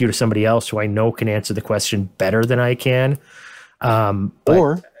direct you to somebody else who I know can answer the question better than I can.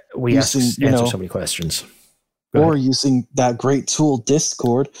 Or we answer so many questions. Or using that great tool,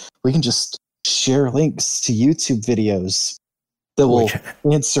 Discord, we can just share links to YouTube videos that will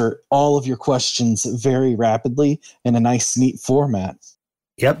answer all of your questions very rapidly in a nice, neat format.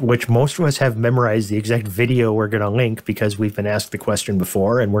 Yep, which most of us have memorized the exact video we're going to link because we've been asked the question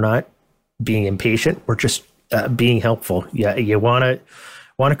before, and we're not being impatient. We're just being helpful. Yeah, you want to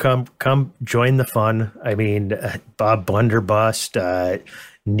come join the fun. I mean, Bob Blunderbust,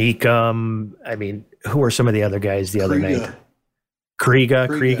 Nikum. I mean, who are some of the other guys the other night?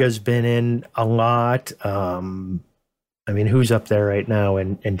 Kriega. Been in a lot. I mean, who's up there right now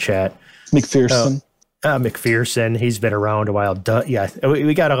in chat? McPherson. McPherson, he's been around a while. Yeah,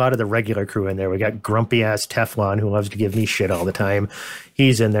 we got a lot of the regular crew in there. We got grumpy ass Teflon who loves to give me shit all the time.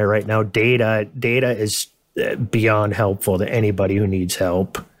 He's in there right now. Data is beyond helpful to anybody who needs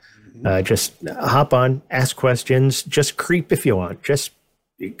help. Just hop on, ask questions, just creep if you want. Just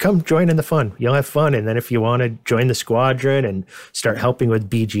come join in the fun. You'll have fun. And then if you want to join the squadron and start helping with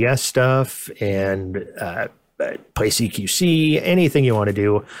BGS stuff and play CQC, anything you want to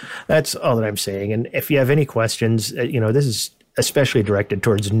do, that's all that I'm saying. And if you have any questions, this is especially directed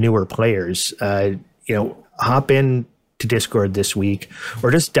towards newer players. Hop in to Discord this week,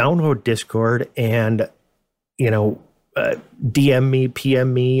 or just download Discord and DM me,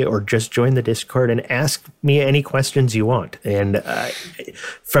 PM me, or just join the Discord and ask me any questions you want. And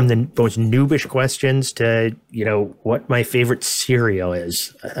from the most noobish questions to, what my favorite cereal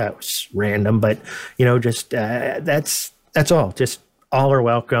is. That was random, but, that's all. Just all are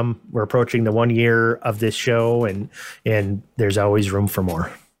welcome. We're approaching the 1 year of this show, and there's always room for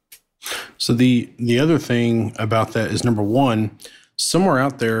more. So the other thing about that is, number one, somewhere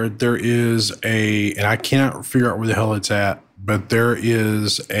out there is and I cannot figure out where the hell it's at, but there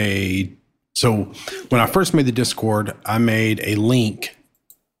is so when I first made the Discord, I made a link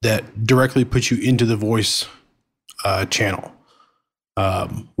that directly puts you into the voice channel,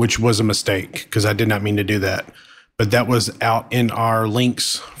 which was a mistake because I did not mean to do that. but that was out in our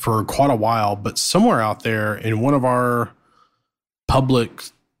links for quite a while. But somewhere out there in one of our public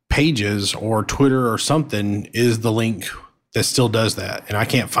pages or Twitter or something is the link that still does that, and I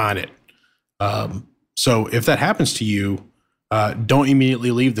can't find it. So if that happens to you, don't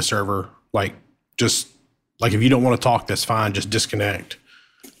immediately leave the server. Like, just like if you don't want to talk, that's fine. Just disconnect.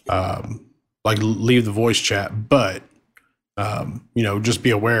 Like leave the voice chat, but just be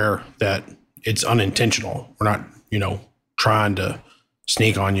aware that it's unintentional. We're not, trying to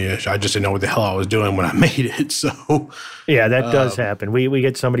sneak on you. I just didn't know what the hell I was doing when I made it. So yeah, that does happen. We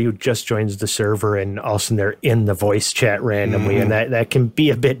get somebody who just joins the server and all of a sudden they're in the voice chat randomly, and that can be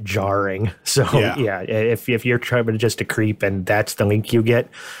a bit jarring. So yeah, if you're trying just to creep and that's the link you get,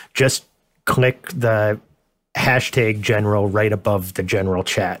 just click the hashtag general right above the general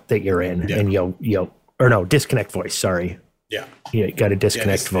chat that you're in, and you'll disconnect voice. Sorry. Yeah. You got to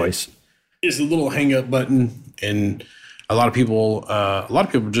disconnect voice. It's a little hang up button, and a lot of people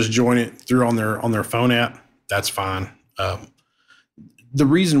just join it through on their phone app. That's fine. The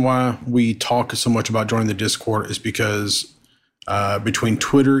reason why we talk so much about joining the Discord is because between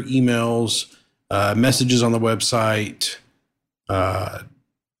Twitter, emails, messages on the website,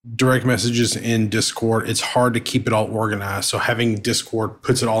 direct messages in Discord, it's hard to keep it all organized. So having Discord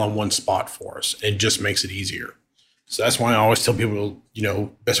puts it all in one spot for us. It just makes it easier. So that's why I always tell people,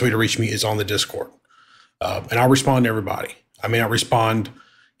 best way to reach me is on the Discord. And I'll respond to everybody. I may not respond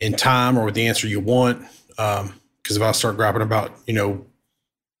in time or with the answer you want. Because if I start grappling about,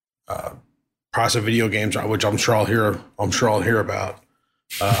 price of video games, which I'm sure I'll hear about,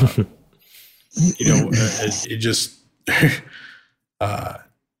 it just,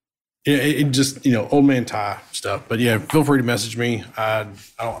 it just, old man Ty stuff. But yeah, feel free to message me. I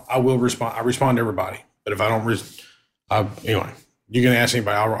will respond. I respond to everybody. But if I don't, you can ask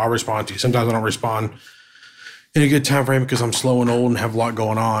anybody. I'll respond to you. Sometimes I don't respond in a good time frame because I'm slow and old and have a lot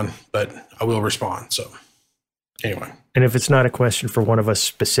going on. But I will respond. So anyway. And if it's not a question for one of us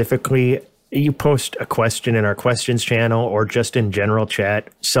specifically, you post a question in our questions channel or just in general chat,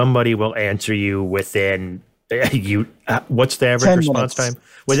 somebody will answer you within what's the average response time?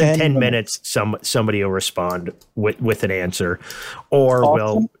 Within 10 minutes, somebody will respond with an answer,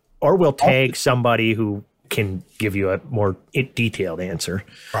 or we'll tag somebody who can give you a more detailed answer.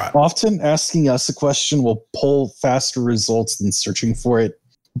 Right. Often asking us a question will pull faster results than searching for it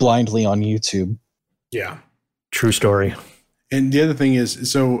blindly on YouTube. Yeah. True story. And the other thing is,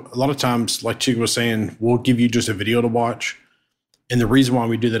 so a lot of times, like Chick was saying, we'll give you just a video to watch. And the reason why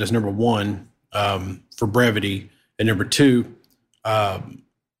we do that is, number one, for brevity, and number two,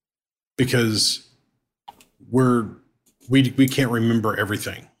 because we can't remember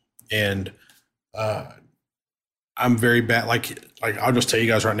everything. And I'm very bad. Like I'll just tell you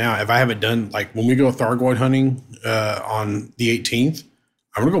guys right now, if I haven't done, like when we go Thargoid hunting on the 18th,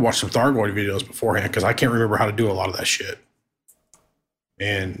 I'm gonna go watch some Thargoid videos beforehand because I can't remember how to do a lot of that shit.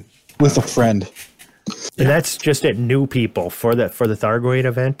 And with a friend. And that's just at new people for the Thargoid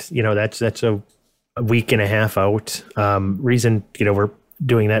event. That's a week and a half out. Reason we're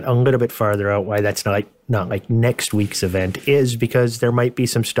doing that a little bit farther out. Why that's not like next week's event is because there might be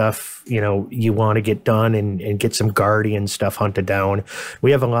some stuff you want to get done and get some Guardian stuff hunted down.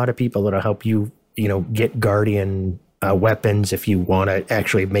 We have a lot of people that'll help you get Guardian weapons if you want to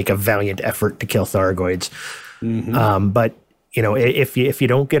actually make a valiant effort to kill Thargoids. Mm-hmm. But if you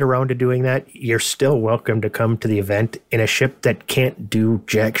don't get around to doing that, you're still welcome to come to the event in a ship that can't do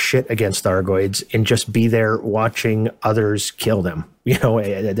jack shit against Thargoids and just be there watching others kill them.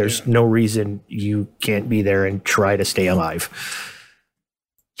 There's no reason you can't be there and try to stay alive.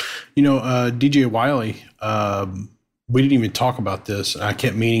 DJ Wiley, we didn't even talk about this. I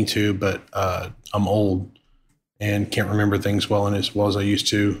kept meaning to, but I'm old and can't remember things as well as I used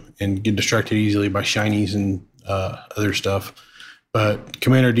to, and get distracted easily by shinies and other stuff. But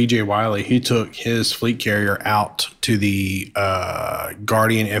Commander DJ Wiley, he took his fleet carrier out to the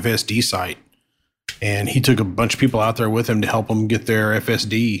Guardian FSD site, and he took a bunch of people out there with him to help them get their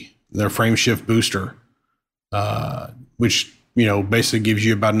FSD, their frame shift booster, which basically gives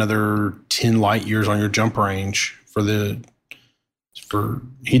you about another 10 light years on your jump range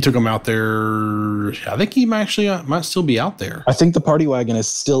he took them out there. I think he might still be out there. I think the party wagon is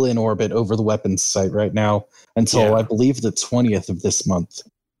still in orbit over the weapons site right now until I believe the 20th of this month.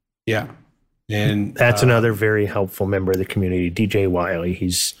 Yeah. And that's another very helpful member of the community, DJ Wiley.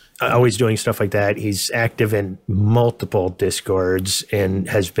 He's always doing stuff like that. He's active in multiple Discords and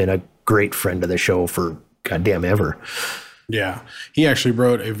has been a great friend of the show for goddamn ever. Yeah. He actually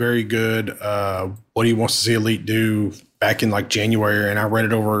wrote a very good what he wants to see Elite do back in like January, and I read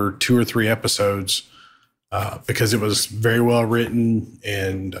it over 2 or 3 episodes. because it was very well written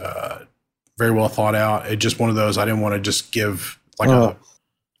and very well thought out. It's just one of those I didn't want to just give like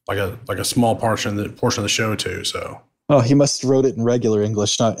a small portion of the show to. So he must have wrote it in regular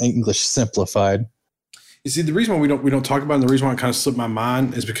English, not English simplified. you see, the reason why we don't talk about it, and the reason why it kind of slipped my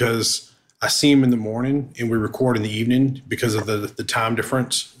mind is because I see him in the morning and we record in the evening because of the time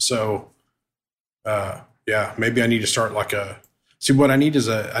difference. So yeah, maybe I need to start like what I need is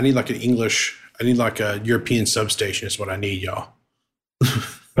I need like a European substation is what I need, y'all.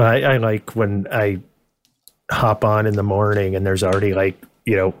 I like when I hop on in the morning and there's already like,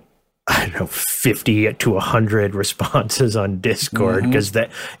 I don't know, 50 to 100 responses on Discord because the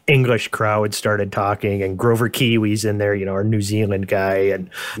English crowd started talking and Grover Kiwi's in there, our New Zealand guy, and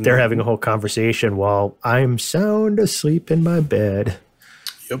they're having a whole conversation while I'm sound asleep in my bed.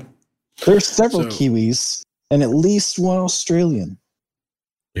 Yep. There's several Kiwis and at least one Australian.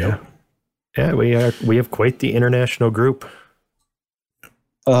 Yep. Yeah, we have quite the international group.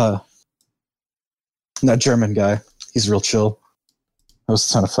 That German guy, he's real chill. It was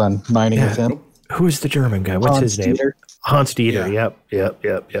a ton of fun mining with him. Who's the German guy? What's his name? Hans Dieter. Yeah.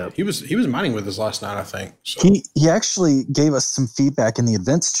 Yep. He was mining with us last night, I think. So. He actually gave us some feedback in the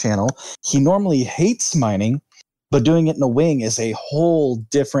events channel. He normally hates mining, but doing it in a wing is a whole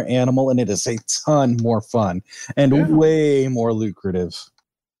different animal, and it is a ton more fun and way more lucrative.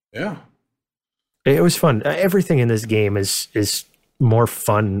 Yeah. It was fun. Everything in this game is more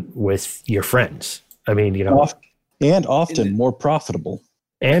fun with your friends. I mean, and often more profitable.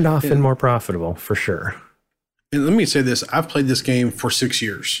 And often more profitable, for sure. And let me say this. I've played this game for 6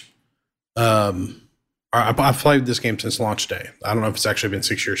 years. I've played this game since launch day. I don't know if it's actually been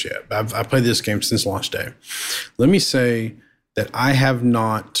 6 years yet, but I've played this game since launch day. Let me say that I have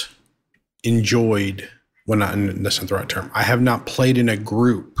not enjoyed, that's not the right term. I have not played in a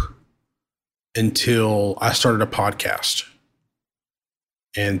group until I started a podcast.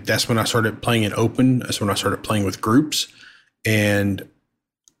 And that's when I started playing in open. That's when I started playing with groups. And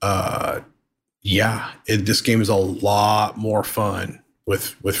this game is a lot more fun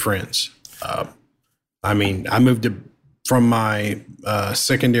with friends. I mean, I moved from my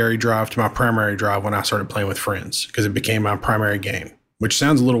secondary drive to my primary drive when I started playing with friends because it became my primary game, which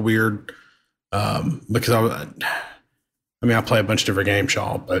sounds a little weird because I play a bunch of different games,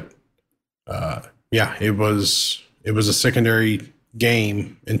 y'all, but it was a secondary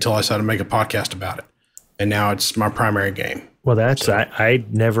game until I decided to make a podcast about it. And now it's my primary game. Well, I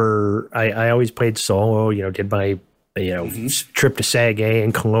always played solo, did my, trip to Sagae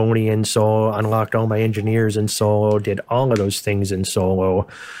and Colonian solo, unlocked all my engineers in solo, did all of those things in solo.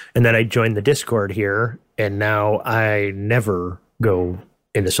 And then I joined the Discord here, and now I never go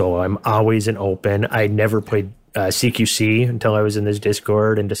into solo. I'm always in open. I never played CQC until I was in this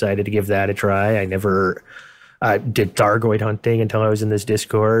Discord and decided to give that a try. I never did Thargoid hunting until I was in this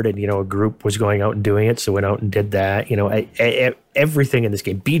Discord, and a group was going out and doing it, so went out and did that. Everything in this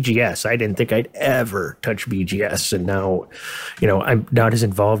game. BGS, I didn't think I'd ever touch BGS, and now, I'm not as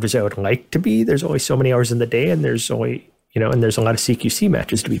involved as I would like to be. There's only so many hours in the day, and there's only and there's a lot of CQC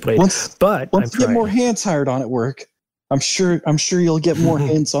matches to be played. Once you get more hands hired on at work, I'm sure you'll get more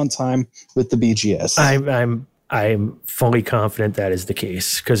hands on time with the BGS. I'm fully confident that is the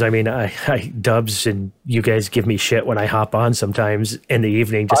case because I Dubs and you guys give me shit when I hop on sometimes in the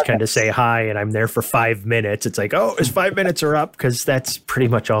evening, just kind of say hi, and I'm there for 5 minutes. It's like, oh, his 5 minutes are up because that's pretty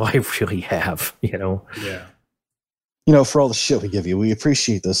much all I really have, Yeah. For all the shit we give you, we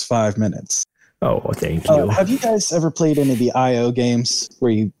appreciate those 5 minutes. Oh, thank you. Have you guys ever played any of the IO games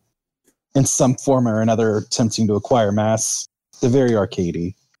where you, in some form or another, are attempting to acquire mass? They're very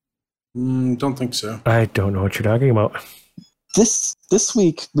arcadey. Don't think so. I don't know what you're talking about. This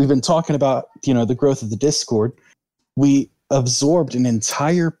week we've been talking about the growth of the Discord. We absorbed an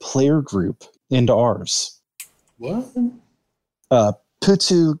entire player group into ours. What?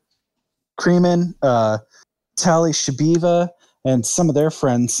 Putu, Kreeman, Tally, Shabiva, and some of their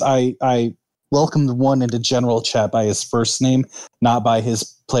friends. I welcomed one into general chat by his first name, not by his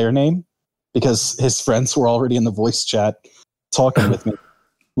player name, because his friends were already in the voice chat talking with me.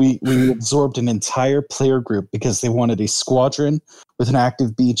 We absorbed an entire player group because they wanted a squadron with an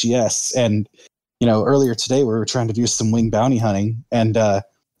active BGS. And, earlier today we were trying to do some wing bounty hunting, and I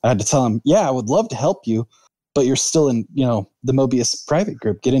had to tell him, I would love to help you, but you're still in, the Mobius private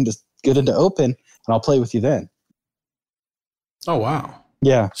group. Get into open, and I'll play with you then. Oh, wow.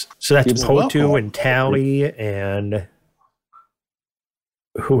 Yeah. So that's Potu and Tally, and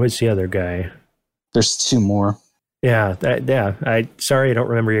who was the other guy? There's two more. Yeah, sorry I don't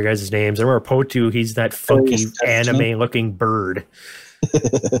remember your guys' names. I remember Potu, he's that funky anime-looking bird.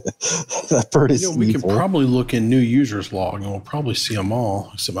 That bird is we evil. can probably look in new users log and we'll probably see them all.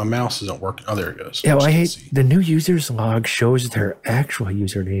 Except my mouse isn't working. Oh, there it goes. Yeah, well, I hate See. the new users log shows their actual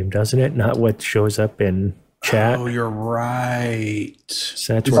username, doesn't it? Not what shows up in chat. Oh, you're right.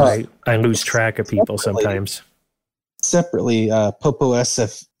 So that's where I lose track of people sometimes. Separately, Popo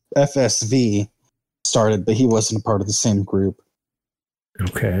FSV started, but he wasn't a part of the same group.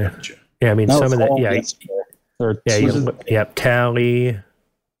 Okay. Gotcha. Yeah, I mean, That some was of that, all yeah. yesterday. Or Yeah, two- Tally.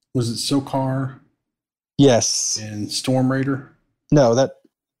 Was it SoCar Yes. and Storm Raider? No, that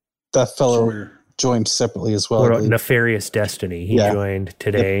fellow Storm Raider. joined separately as well. What I about believe. Nefarious Destiny? He Yeah. joined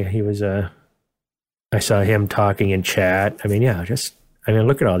today. He was I saw him talking in chat. I mean, yeah,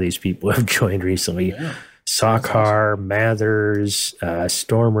 look at all these people who have joined recently. Yeah. Sokhar, Mathers,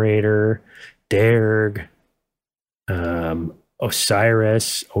 Storm Raider, Derg,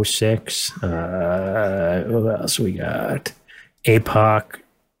 Osiris, 06. Who else we got? APOC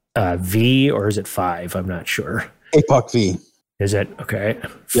V, or is it 5? I'm not sure. APOC V. Is it? Okay.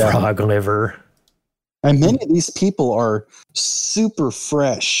 Yeah. Frog Liver. And many of these people are super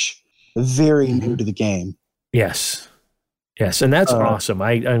fresh, very new to the game. Yes. Yes. And that's awesome.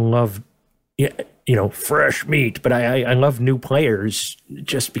 I love, fresh meat, but I love new players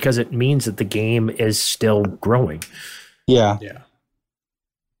just because it means that the game is still growing. Yeah.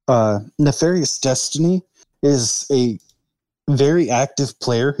 Yeah. Nefarious Destiny is a very active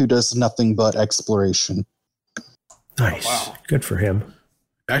player who does nothing but exploration. Nice. wow. Good for him.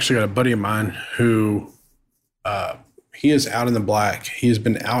 I actually got a buddy of mine who he is out in the black. He has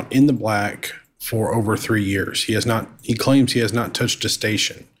been out in the black for over 3 years. He claims he has not touched a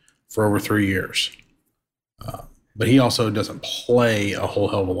station for over 3 years. But he also doesn't play a whole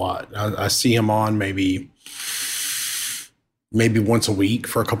hell of a lot. I see him on maybe once a week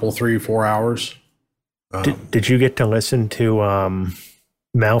for a couple, 3 or 4 hours. Did you get to listen to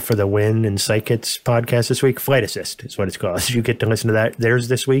Mal for the Win and Psychit's podcast this week? Flight Assist is what it's called. Did you get to listen to theirs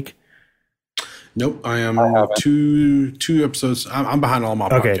this week? Nope, I am haven't. two episodes. I'm behind all my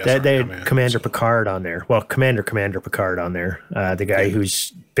podcasts. Okay, they right now, had man. Commander Picard on there. Well, Commander Picard on there. The guy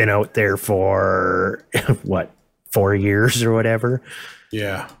who's been out there for, 4 years or whatever.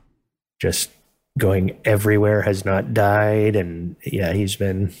 Yeah. Just going everywhere, has not died. And yeah, he's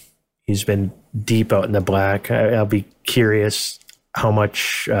been deep out in the black. I'll be curious how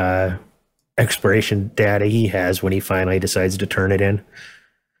much exploration data he has when he finally decides to turn it in.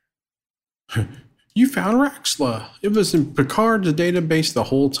 You found Raxla. It was in Picard's database the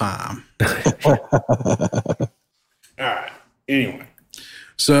whole time. All right. Anyway,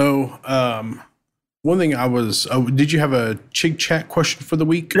 so one thing did you have a Chig Chat question for the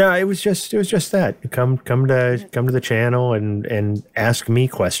week? No, it was just that. Come to the channel and ask me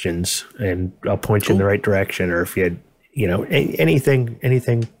questions, and I'll point you in the right direction. Or if you had,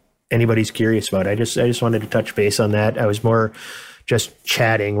 anything anybody's curious about. I just wanted to touch base on that. I was more just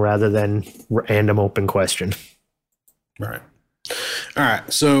chatting rather than random open question. Right. All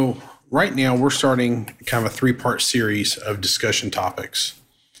right. So right now we're starting kind of a 3-part series of discussion topics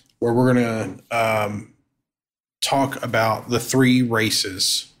where we're going to talk about the 3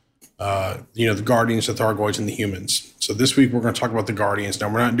 races, the Guardians, the Thargoids, and the humans. So this week we're going to talk about the Guardians.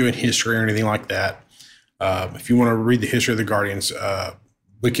 Now, we're not doing history or anything like that. If you want to read the history of the Guardians,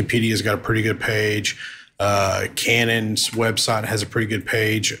 Wikipedia's got a pretty good page. Canon's website has a pretty good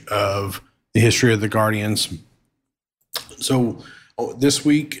page of the history of the Guardians. So this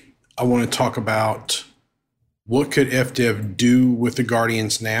week I want to talk about what could FDev do with the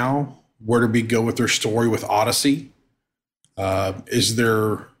Guardians now? Where do we go with their story with Odyssey? Are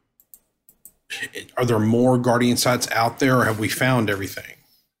there more Guardian sites out there, or have we found everything?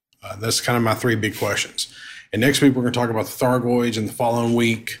 That's kind of my 3 big questions. And next week we're going to talk about the Thargoids, and the following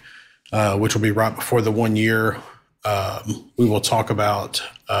week, which will be right before the 1 year, we will talk about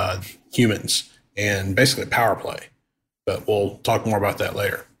humans and basically power play. But we'll talk more about that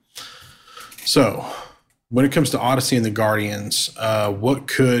later. So when it comes to Odyssey and the Guardians, what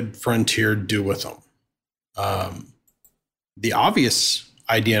could Frontier do with them? The obvious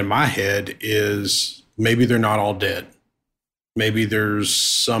idea in my head is maybe they're not all dead. Maybe there's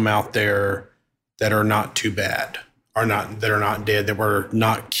some out there that are not too bad, that are not dead, that were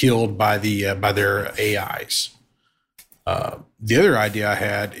not killed by their AIs. The other idea I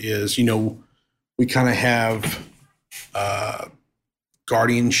had is, we kind of have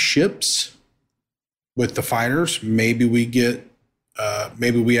Guardian ships with the fighters. Maybe we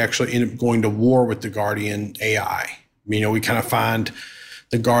actually end up going to war with the Guardian AI. We kind of find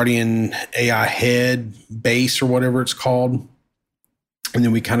the Guardian AI head base or whatever it's called, and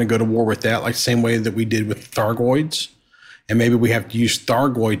then we kind of go to war with that, like the same way that we did with the Thargoids. and maybe we have to use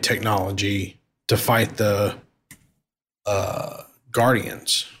Thargoid technology to fight the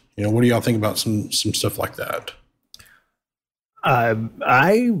Guardians. You know, what do y'all think about some stuff like that?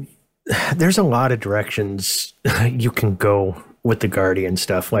 There's a lot of directions you can go with the Guardian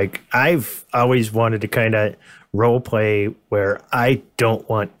stuff. Like, I've always wanted to kind of role play where I don't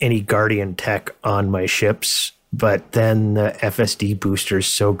want any Guardian tech on my ships, but then the FSD booster is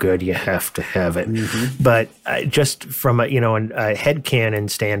so good you have to have it. Mm-hmm. But just from a headcanon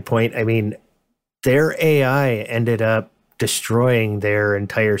standpoint, I mean, their AI ended up destroying their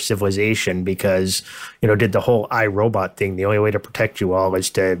entire civilization because, did the whole iRobot thing. The only way to protect you all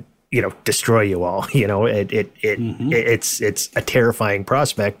is to, destroy you all. It's a terrifying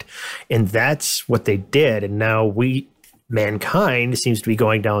prospect, and that's what they did. And now mankind seems to be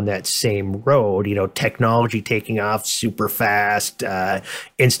going down that same road, technology taking off super fast,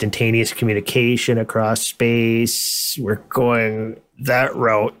 instantaneous communication across space. We're going that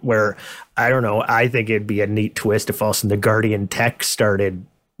route where, I don't know, I think it'd be a neat twist if all of a sudden the Guardian tech started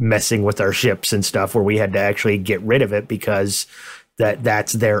messing with our ships and stuff, where we had to actually get rid of it because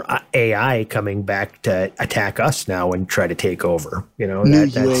that's their AI coming back to attack us now and try to take over.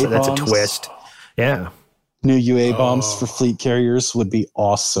 That's a twist. Yeah. New UA bombs for fleet carriers would be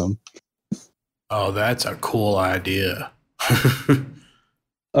awesome. Oh, that's a cool idea.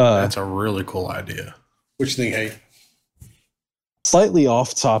 That's a really cool idea. What you think, hey? Slightly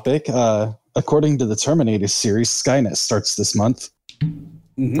off topic. According to the Terminator series, Skynet starts this month.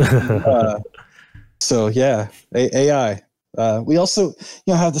 So yeah, AI. We also,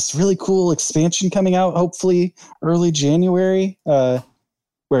 have this really cool expansion coming out, hopefully early January, where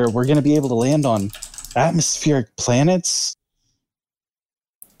we're going to be able to land on atmospheric planets.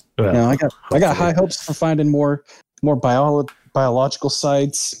 I got high hopes for finding more biological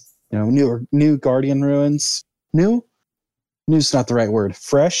sites. New Guardian ruins. New's not the right word.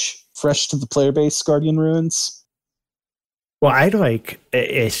 Fresh to the player base Guardian ruins. Well, I'd like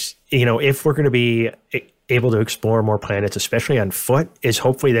if we're going to be able to explore more planets, especially on foot, is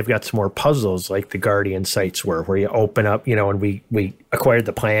hopefully they've got some more puzzles like the Guardian sites were, where you open up, and we acquired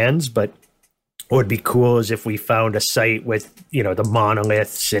the plans, but what would be cool is if we found a site with, the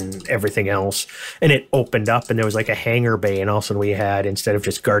monoliths and everything else, and it opened up and there was like a hangar bay, and all of a sudden we had, instead of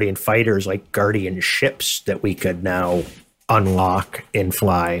just Guardian fighters, like Guardian ships that we could now unlock and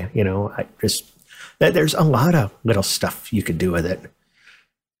fly. There's a lot of little stuff you could do with it.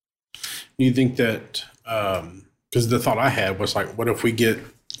 You think that, because the thought I had was like, what if we get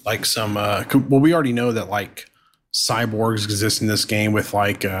like some, we already know that like cyborgs exist in this game with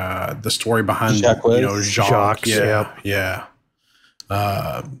like the story behind Jacques. Jacques. Yeah.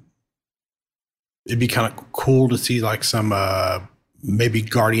 It'd be kind of cool to see like some maybe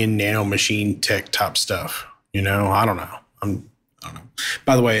Guardian nano machine tech type stuff. I don't know. I don't know.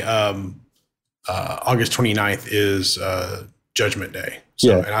 By the way, August 29th is Judgment Day.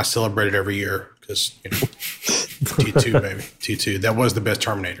 So, and I celebrate it every year because T2, baby, T2. That was the best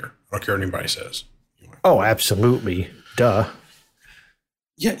Terminator. I don't care what anybody says. Oh, absolutely. Duh.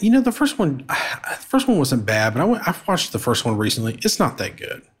 Yeah, the first one wasn't bad, but I've watched the first one recently. It's not that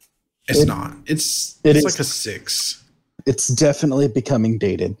good. It's not. It's like a 6. It's definitely becoming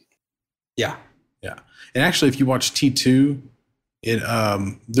dated. Yeah. And actually, if you watch T2,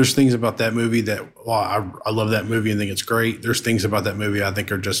 there's things about that movie that, I love that movie and think it's great. There's things about that movie I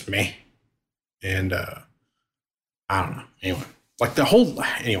think are just meh. And I don't know. Anyway. Like I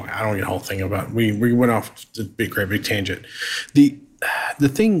don't get the whole thing about it. We went off to a great big tangent. The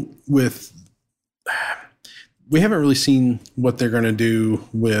thing with, we haven't really seen what they're going to do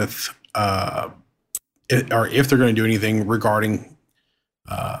with, or if they're going to do anything regarding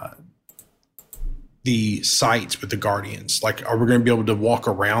the sites with the Guardians. Like, are we going to be able to walk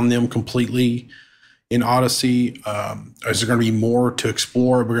around them completely in Odyssey? Is there going to be more to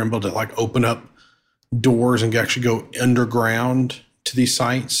explore? We're going to be able to like open up doors and actually go underground to these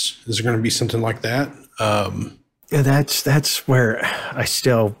sites. Is there going to be something like that? Yeah, that's where I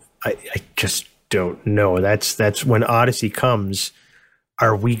just don't know. That's when Odyssey comes.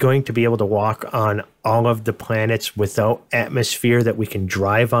 Are we going to be able to walk on all of the planets without atmosphere that we can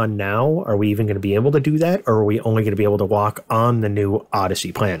drive on now? Are we even going to be able to do that? Or are we only going to be able to walk on the new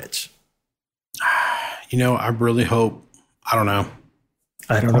Odyssey planets? I really hope, I don't know.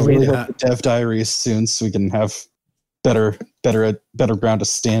 I really hope the dev diary is soon so we can have better ground to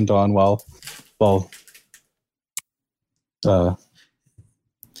stand on while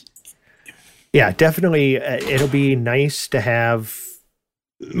yeah, definitely. It'll be nice to have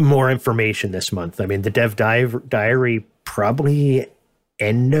more information this month. I mean, the dev diary probably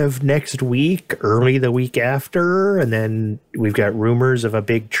end of next week, early the week after, and then we've got rumors of a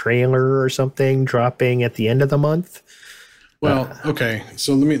big trailer or something dropping at the end of the month. Well, okay.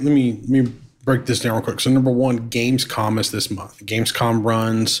 So let me break this down real quick. So number one, Gamescom is this month. Gamescom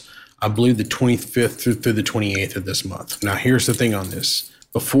runs, I believe, the 25th through the 28th of this month. Now, here's the thing on this.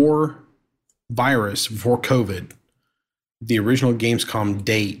 Before COVID, the original Gamescom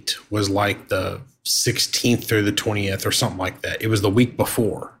date was like the 16th through the 20th or something like that. It was the week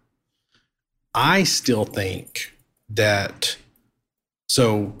before. I still think that,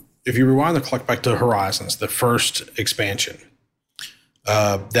 so if you rewind the clock back to Horizons, the first expansion,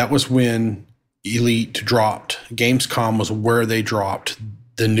 that was when Elite dropped. Gamescom was where they dropped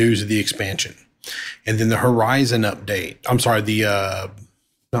the news of the expansion. And then the Horizon update, I'm sorry,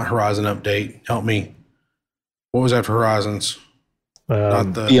 not Horizon update, help me. What was after Horizons?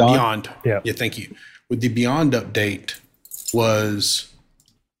 Not the Beyond. Yeah, thank you. With the Beyond update was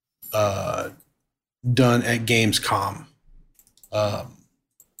done at Gamescom. That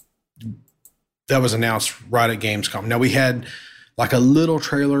was announced right at Gamescom. Now we had like a little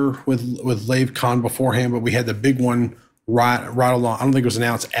trailer with LaveCon beforehand, but we had the big one right along. I don't think it was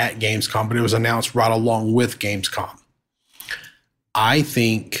announced at Gamescom, but it was announced right along with Gamescom. I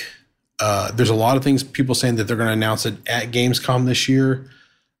think there's a lot of things, people saying that they're going to announce it at Gamescom this year.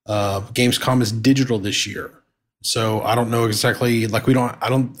 Gamescom is digital this year. So I don't know exactly, like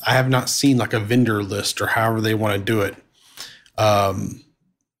I have not seen like a vendor list or however they want to do it.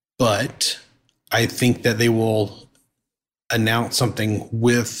 But I think that they will announce something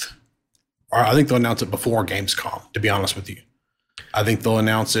or I think they'll announce it before Gamescom, to be honest with you. I think they'll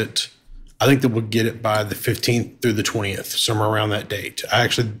announce it. I think that we'll get it by the 15th through the 20th, somewhere around that date.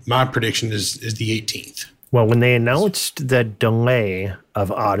 My prediction is the 18th. Well, when they announced the delay of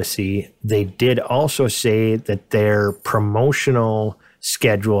Odyssey, they did also say that their promotional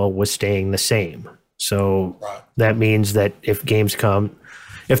schedule was staying the same. So That means that if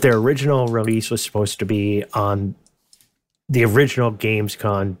their original release was supposed to be on the original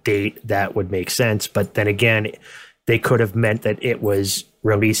Gamescom date, that would make sense. But then again, they could have meant that it was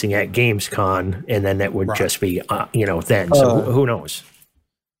releasing at Gamescom, and then that would just be, then. So who knows?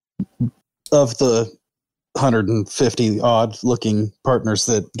 Of the 150 odd looking partners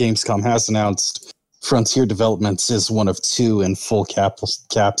that Gamescom has announced, Frontier Developments is one of two in full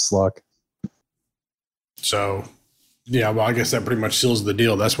caps lock. So, yeah, well, I guess that pretty much seals the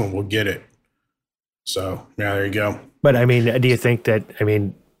deal. That's when we'll get it. So, yeah, there you go. But I mean, do you think that,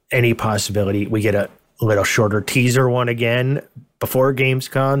 any possibility we get a little shorter teaser one again before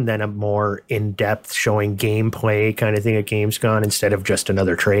Gamescom, then a more in-depth showing gameplay kind of thing at Gamescom instead of just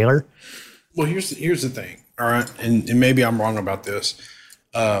another trailer? Well, here's the thing, all right, and maybe I'm wrong about this.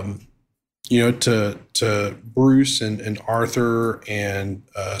 To Bruce and Arthur and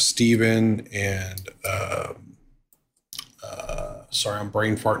Steven and sorry, I'm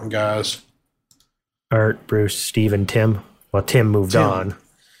brain farting, guys. Art, Bruce, Steven, Tim. Well, Tim moved on.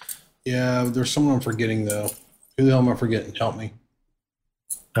 Yeah, there's someone I'm forgetting though. Who the hell am I forgetting? Help me.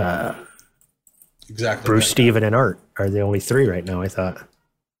 Exactly. Bruce, Steven, and Art are the only three right now, I thought.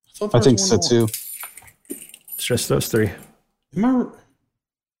 I think so too. It's just those three. Are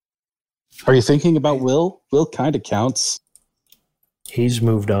you thinking about Will? Will kind of counts. He's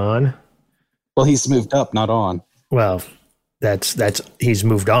moved on. Well, he's moved up, not on. Well, that's he's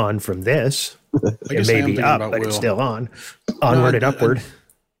moved on from this. It may be up, but it's still on. Onward and upward.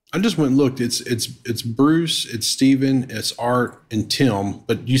 I just went and looked. It's Bruce, it's Steven, it's Art, and Tim.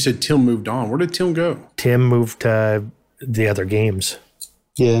 But you said Tim moved on. Where did Tim go? Tim moved to the other games.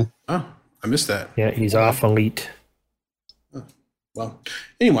 Yeah. Oh, I missed that. Yeah, he's off Elite. Oh, well,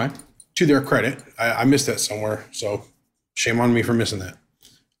 anyway, to their credit, I missed that somewhere. So shame on me for missing that.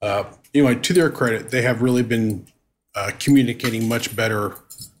 Anyway, to their credit, they have really been communicating much better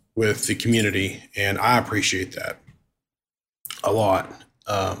with the community, and I appreciate that a lot.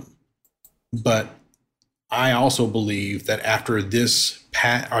 But I also believe that after this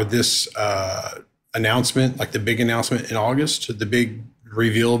announcement, like the big announcement in August, the big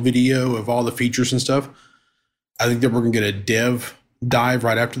reveal video of all the features and stuff, I think that we're going to get a dev dive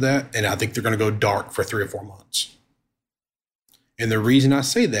right after that, and I think they're going to go dark for 3 or 4 months. And the reason I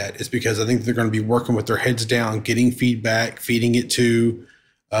say that is because I think they're going to be working with their heads down, getting feedback, feeding it to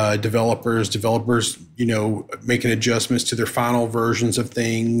developers, making adjustments to their final versions of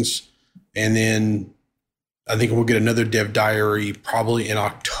things. And then I think we'll get another dev diary probably in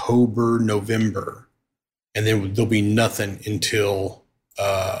October, November. And then there'll be nothing until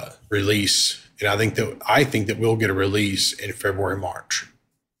release. And I think that we'll get a release in February, March.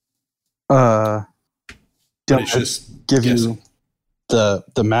 Don't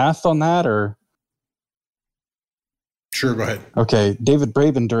the math on that, or Sure, go ahead. okay, David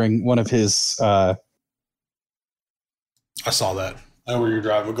Braben during one of his I saw that. I know where you're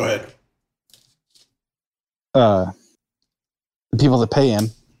driving. Go ahead. the people that pay him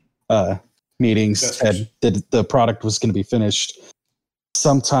meetings said that the product was going to be finished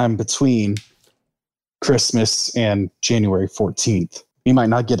sometime between Christmas and January 14th. We might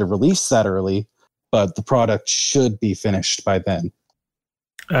not get a release that early, but the product should be finished by then.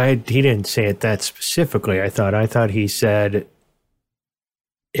 He didn't say it that specifically. I thought he said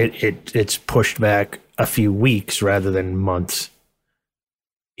it's pushed back a few weeks rather than months.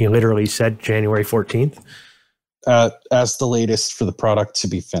 He literally said January 14th. As the latest for the product to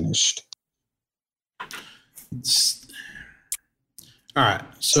be finished. All right.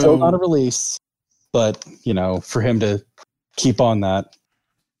 So Still not a release, but for him to keep on that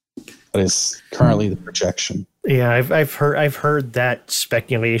is currently the projection. Yeah, I've heard that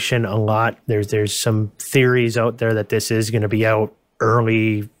speculation a lot. There's some theories out there that this is going to be out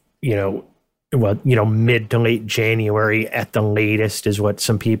early, mid to late January at the latest is what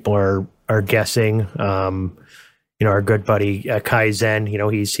some people are guessing. Our good buddy Kai Zen,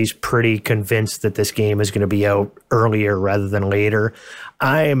 he's pretty convinced that this game is going to be out earlier rather than later.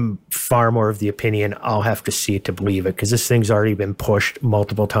 I'm far more of the opinion I'll have to see it to believe it, because this thing's already been pushed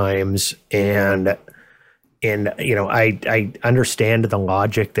multiple times, and I understand the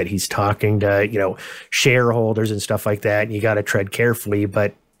logic that he's talking to shareholders and stuff like that, and you got to tread carefully,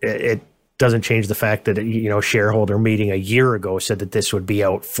 but it doesn't change the fact that shareholder meeting a year ago said that this would be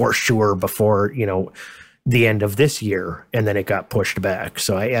out for sure before the end of this year, and then it got pushed back.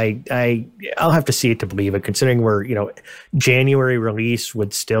 So I'll have to see it to believe it, considering we're, January release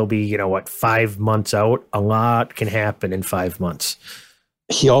would still be, 5 months out. A lot can happen in 5 months.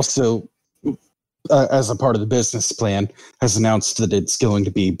 He also, as a part of the business plan, has announced that it's going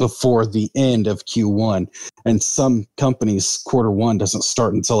to be before the end of Q1. And some companies, Q1 doesn't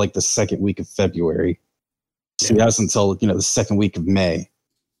start until like the second week of February. So he has until, the second week of May.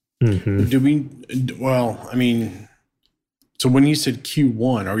 Mm-hmm. So when you said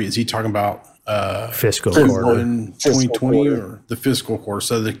Q1, is he talking about fiscal quarter 2020 or the fiscal quarter?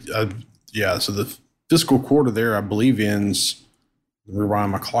 So so the fiscal quarter there, I believe, ends,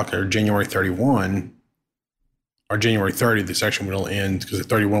 rewind my clock there, January 31 or January 30. The section will end because the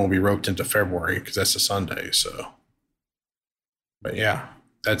 31 will be roped into February because that's a Sunday. So, but yeah,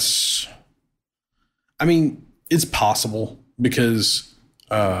 it's possible because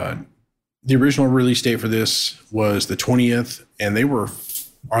the original release date for this was the 20th, and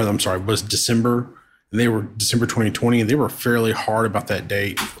was December, and they were December 2020, and they were fairly hard about that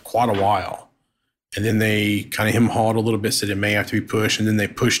date for quite a while. And then they kind of hem-hawed a little bit, said it may have to be pushed, and then they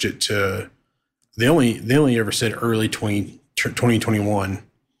pushed it to, they only ever said early 2021,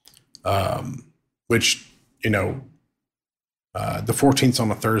 which, the 14th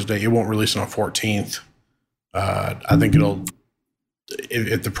on a Thursday. It won't release on a 14th. I think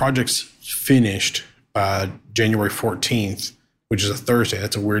if the project's finished by January 14th, which is a Thursday,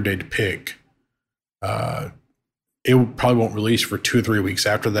 that's a weird day to pick. It probably won't release for 2 or 3 weeks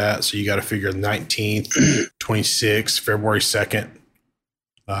after that. So you got to figure the 19th, 26th, February 2nd.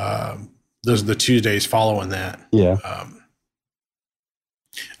 Those are the Tuesdays following that. Yeah.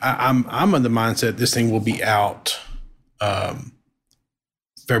 I'm of the mindset this thing will be out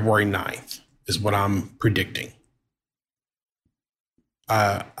February 9th is what I'm predicting.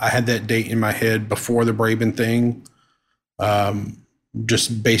 I had that date in my head before the Braben thing,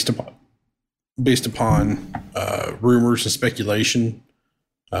 just based upon rumors and speculation.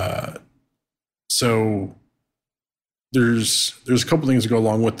 So there's a couple things that go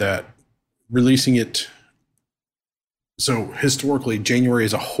along with that. Releasing it. So historically, January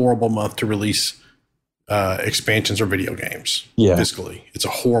is a horrible month to release expansions or video games. Yeah. Fiscally, it's a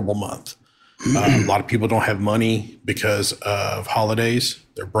horrible month. A lot of people don't have money because of holidays.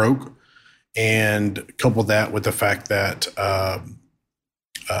 They're broke. And couple that with the fact that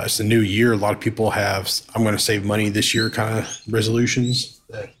it's a new year. A lot of people have, I'm going to save money this year kind of resolutions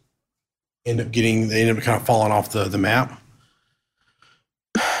that end up kind of falling off the map.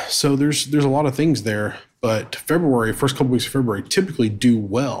 So there's a lot of things there. But first couple weeks of February typically do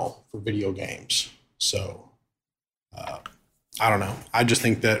well for video games. So I don't know. I just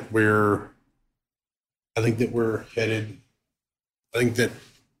think that we're headed. I think that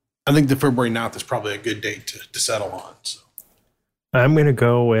February 9th is probably a good date to settle on. So I'm going to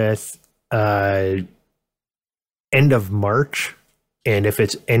go with end of March, and if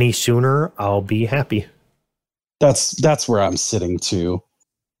it's any sooner, I'll be happy. That's where I'm sitting too.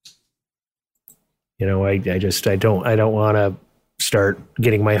 I don't want to start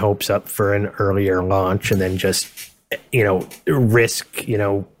getting my hopes up for an earlier launch and then just, risk,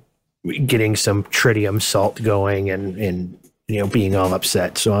 getting some tritium salt going and being all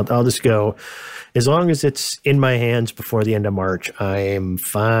upset. So I'll just go, as long as it's in my hands before the end of March, I am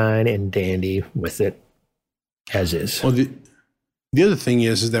fine and dandy with it as is. Well, the other thing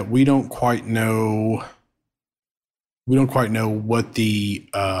is that we don't quite know what the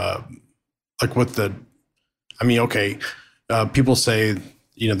people say,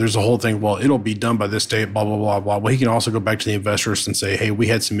 there's a whole thing, well, it'll be done by this date, blah, blah, blah, blah. Well, he can also go back to the investors and say, hey, we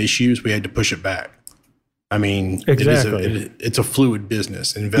had some issues. We had to push it back. I mean, exactly. It's a fluid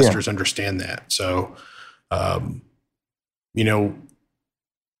business. Investors understand that. So, I'm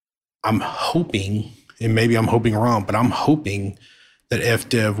hoping, and maybe I'm hoping wrong, but I'm hoping that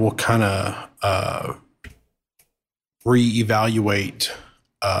FDev will kind of reevaluate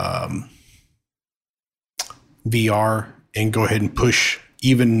VR and go ahead and push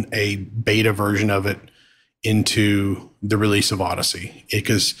even a beta version of it into the release of Odyssey.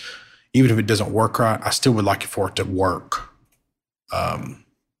 Because even if it doesn't work right, I still would like for it to work.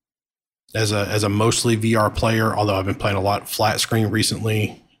 As a mostly VR player, although I've been playing a lot flat screen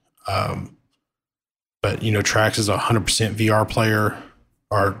recently, but Trax is a 100% VR player,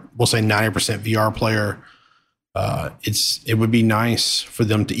 or we'll say 90% VR player. It would be nice for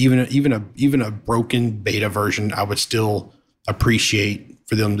them to even a broken beta version. I would still appreciate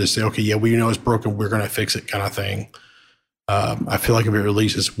for them to say, okay, yeah, we know it's broken, we're going to fix it, kind of thing. I feel like if it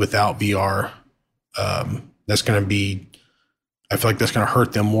releases without VR, I feel like that's going to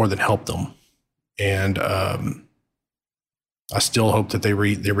hurt them more than help them. And I still hope that they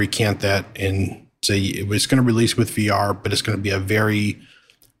recant that and say it's going to release with VR, but it's going to be a very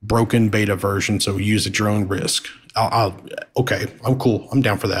broken beta version. So use at your own risk. Okay, I'm cool. I'm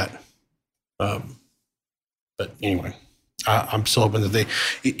down for that. But anyway, I'm still hoping that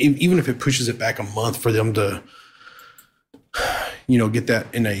even if it pushes it back a month for them to, get that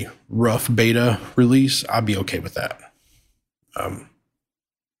in a rough beta release, I'd be okay with that.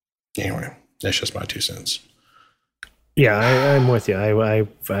 Anyway, that's just my 2 cents. Yeah, I'm with you. I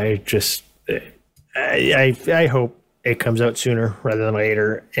hope it comes out sooner rather than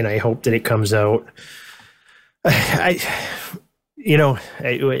later, and I hope that it comes out.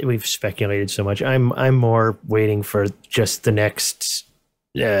 We've speculated so much. I'm more waiting for just the next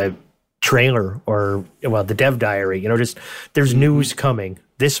trailer or the dev diary. There's news coming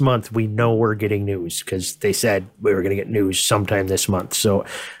this month. We know we're getting news because they said we were going to get news sometime this month. So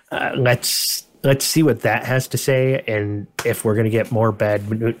let's see what that has to say, and if we're going to get more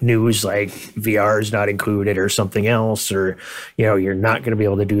bad news like VR is not included or something else, or you're not going to be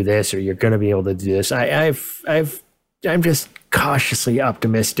able to do this or you're going to be able to do this. I'm just cautiously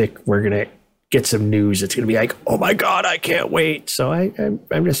optimistic we're going to get some news. It's going to be like, oh my God, I can't wait. So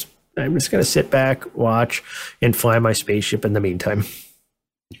I'm just going to sit back, watch, and fly my spaceship in the meantime.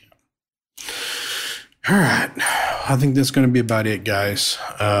 All right. I think that's going to be about it, guys.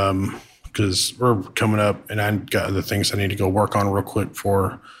 Because we're coming up, and I've got other things I need to go work on real quick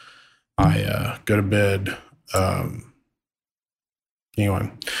before I go to bed. Anyway,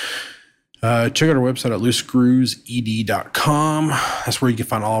 check out our website at loosescrewsed.com. That's where you can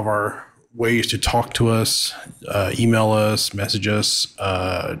find all of our ways to talk to us, email us, message us.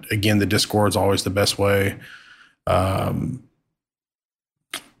 Again, the Discord is always the best way.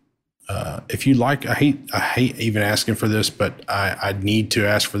 If you like, I hate even asking for this, but I need to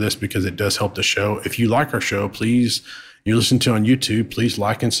ask for this because it does help the show. If you like our show, please, you listen to it on YouTube, please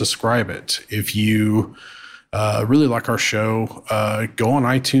like and subscribe it. If you really like our show, go on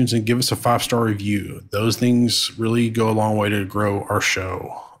iTunes and give us a 5-star review. Those things really go a long way to grow our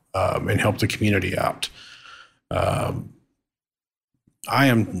show and help the community out. I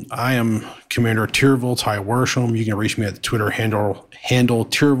am Commander Tyrville, Ty Worsham. You can reach me at the Twitter handle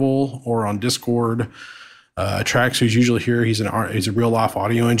Tyrville or on Discord. Trax, who's usually here, he's a real life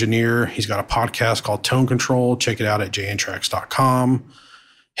audio engineer. He's got a podcast called Tone Control. Check it out at jntrax.com.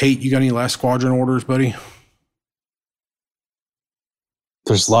 Hate, you got any last squadron orders, buddy?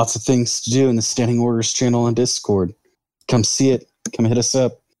 There's lots of things to do in the Standing Orders channel on Discord. Come see it. Come hit us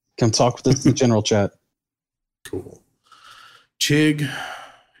up. Come talk with us in the general chat. Cool. Chig,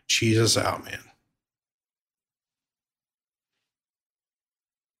 cheese us out, man.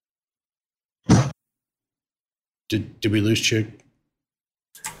 Did we lose Chig?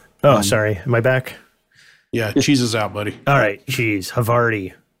 Oh, sorry. Am I back? Yeah, cheese us out, buddy. All right, cheese.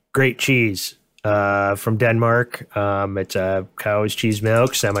 Havarti. Great cheese. from Denmark. It's a cow's cheese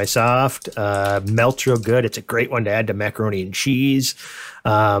milk, semi-soft, melts real good. It's a great one to add to macaroni and cheese.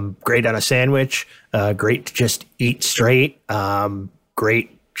 Great on a sandwich. Great to just eat straight.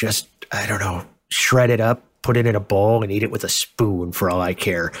 Great, just, I don't know, shred it up, put it in a bowl, and eat it with a spoon for all I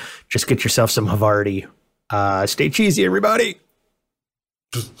care. Just get yourself some Havarti. Stay cheesy, everybody.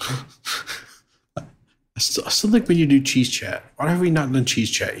 I still think we need to do cheese chat. Why have we not done cheese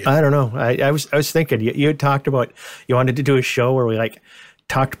chat yet? I don't know. I was thinking you had talked about you wanted to do a show where we like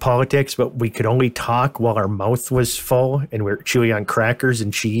talked politics, but we could only talk while our mouth was full and we're chewing on crackers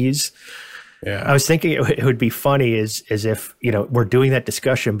and cheese. Yeah, I was thinking it would be funny as if, you know, we're doing that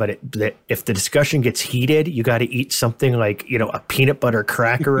discussion, but if the discussion gets heated, you got to eat something like, you know, a peanut butter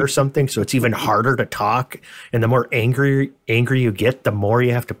cracker or something. So it's even harder to talk. And the more angry you get, the more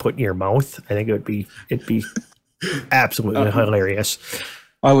you have to put in your mouth. I think it'd be absolutely hilarious.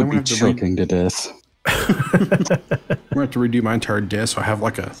 I would be choking to death. We're going to have to redo my entire desk. So I have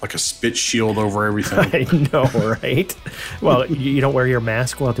like a spit shield over everything. I know, right? Well, you don't wear your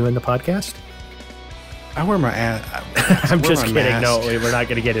mask while doing the podcast? I wear my I'm just kidding. Mask. No, we're not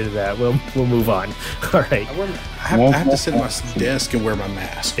going to get into that. We'll move on. All right. I have to sit at my desk and wear my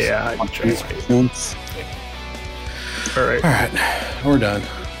mask. Yeah. All right. We're done.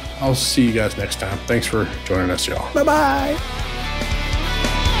 I'll see you guys next time. Thanks for joining us, y'all. Bye-bye.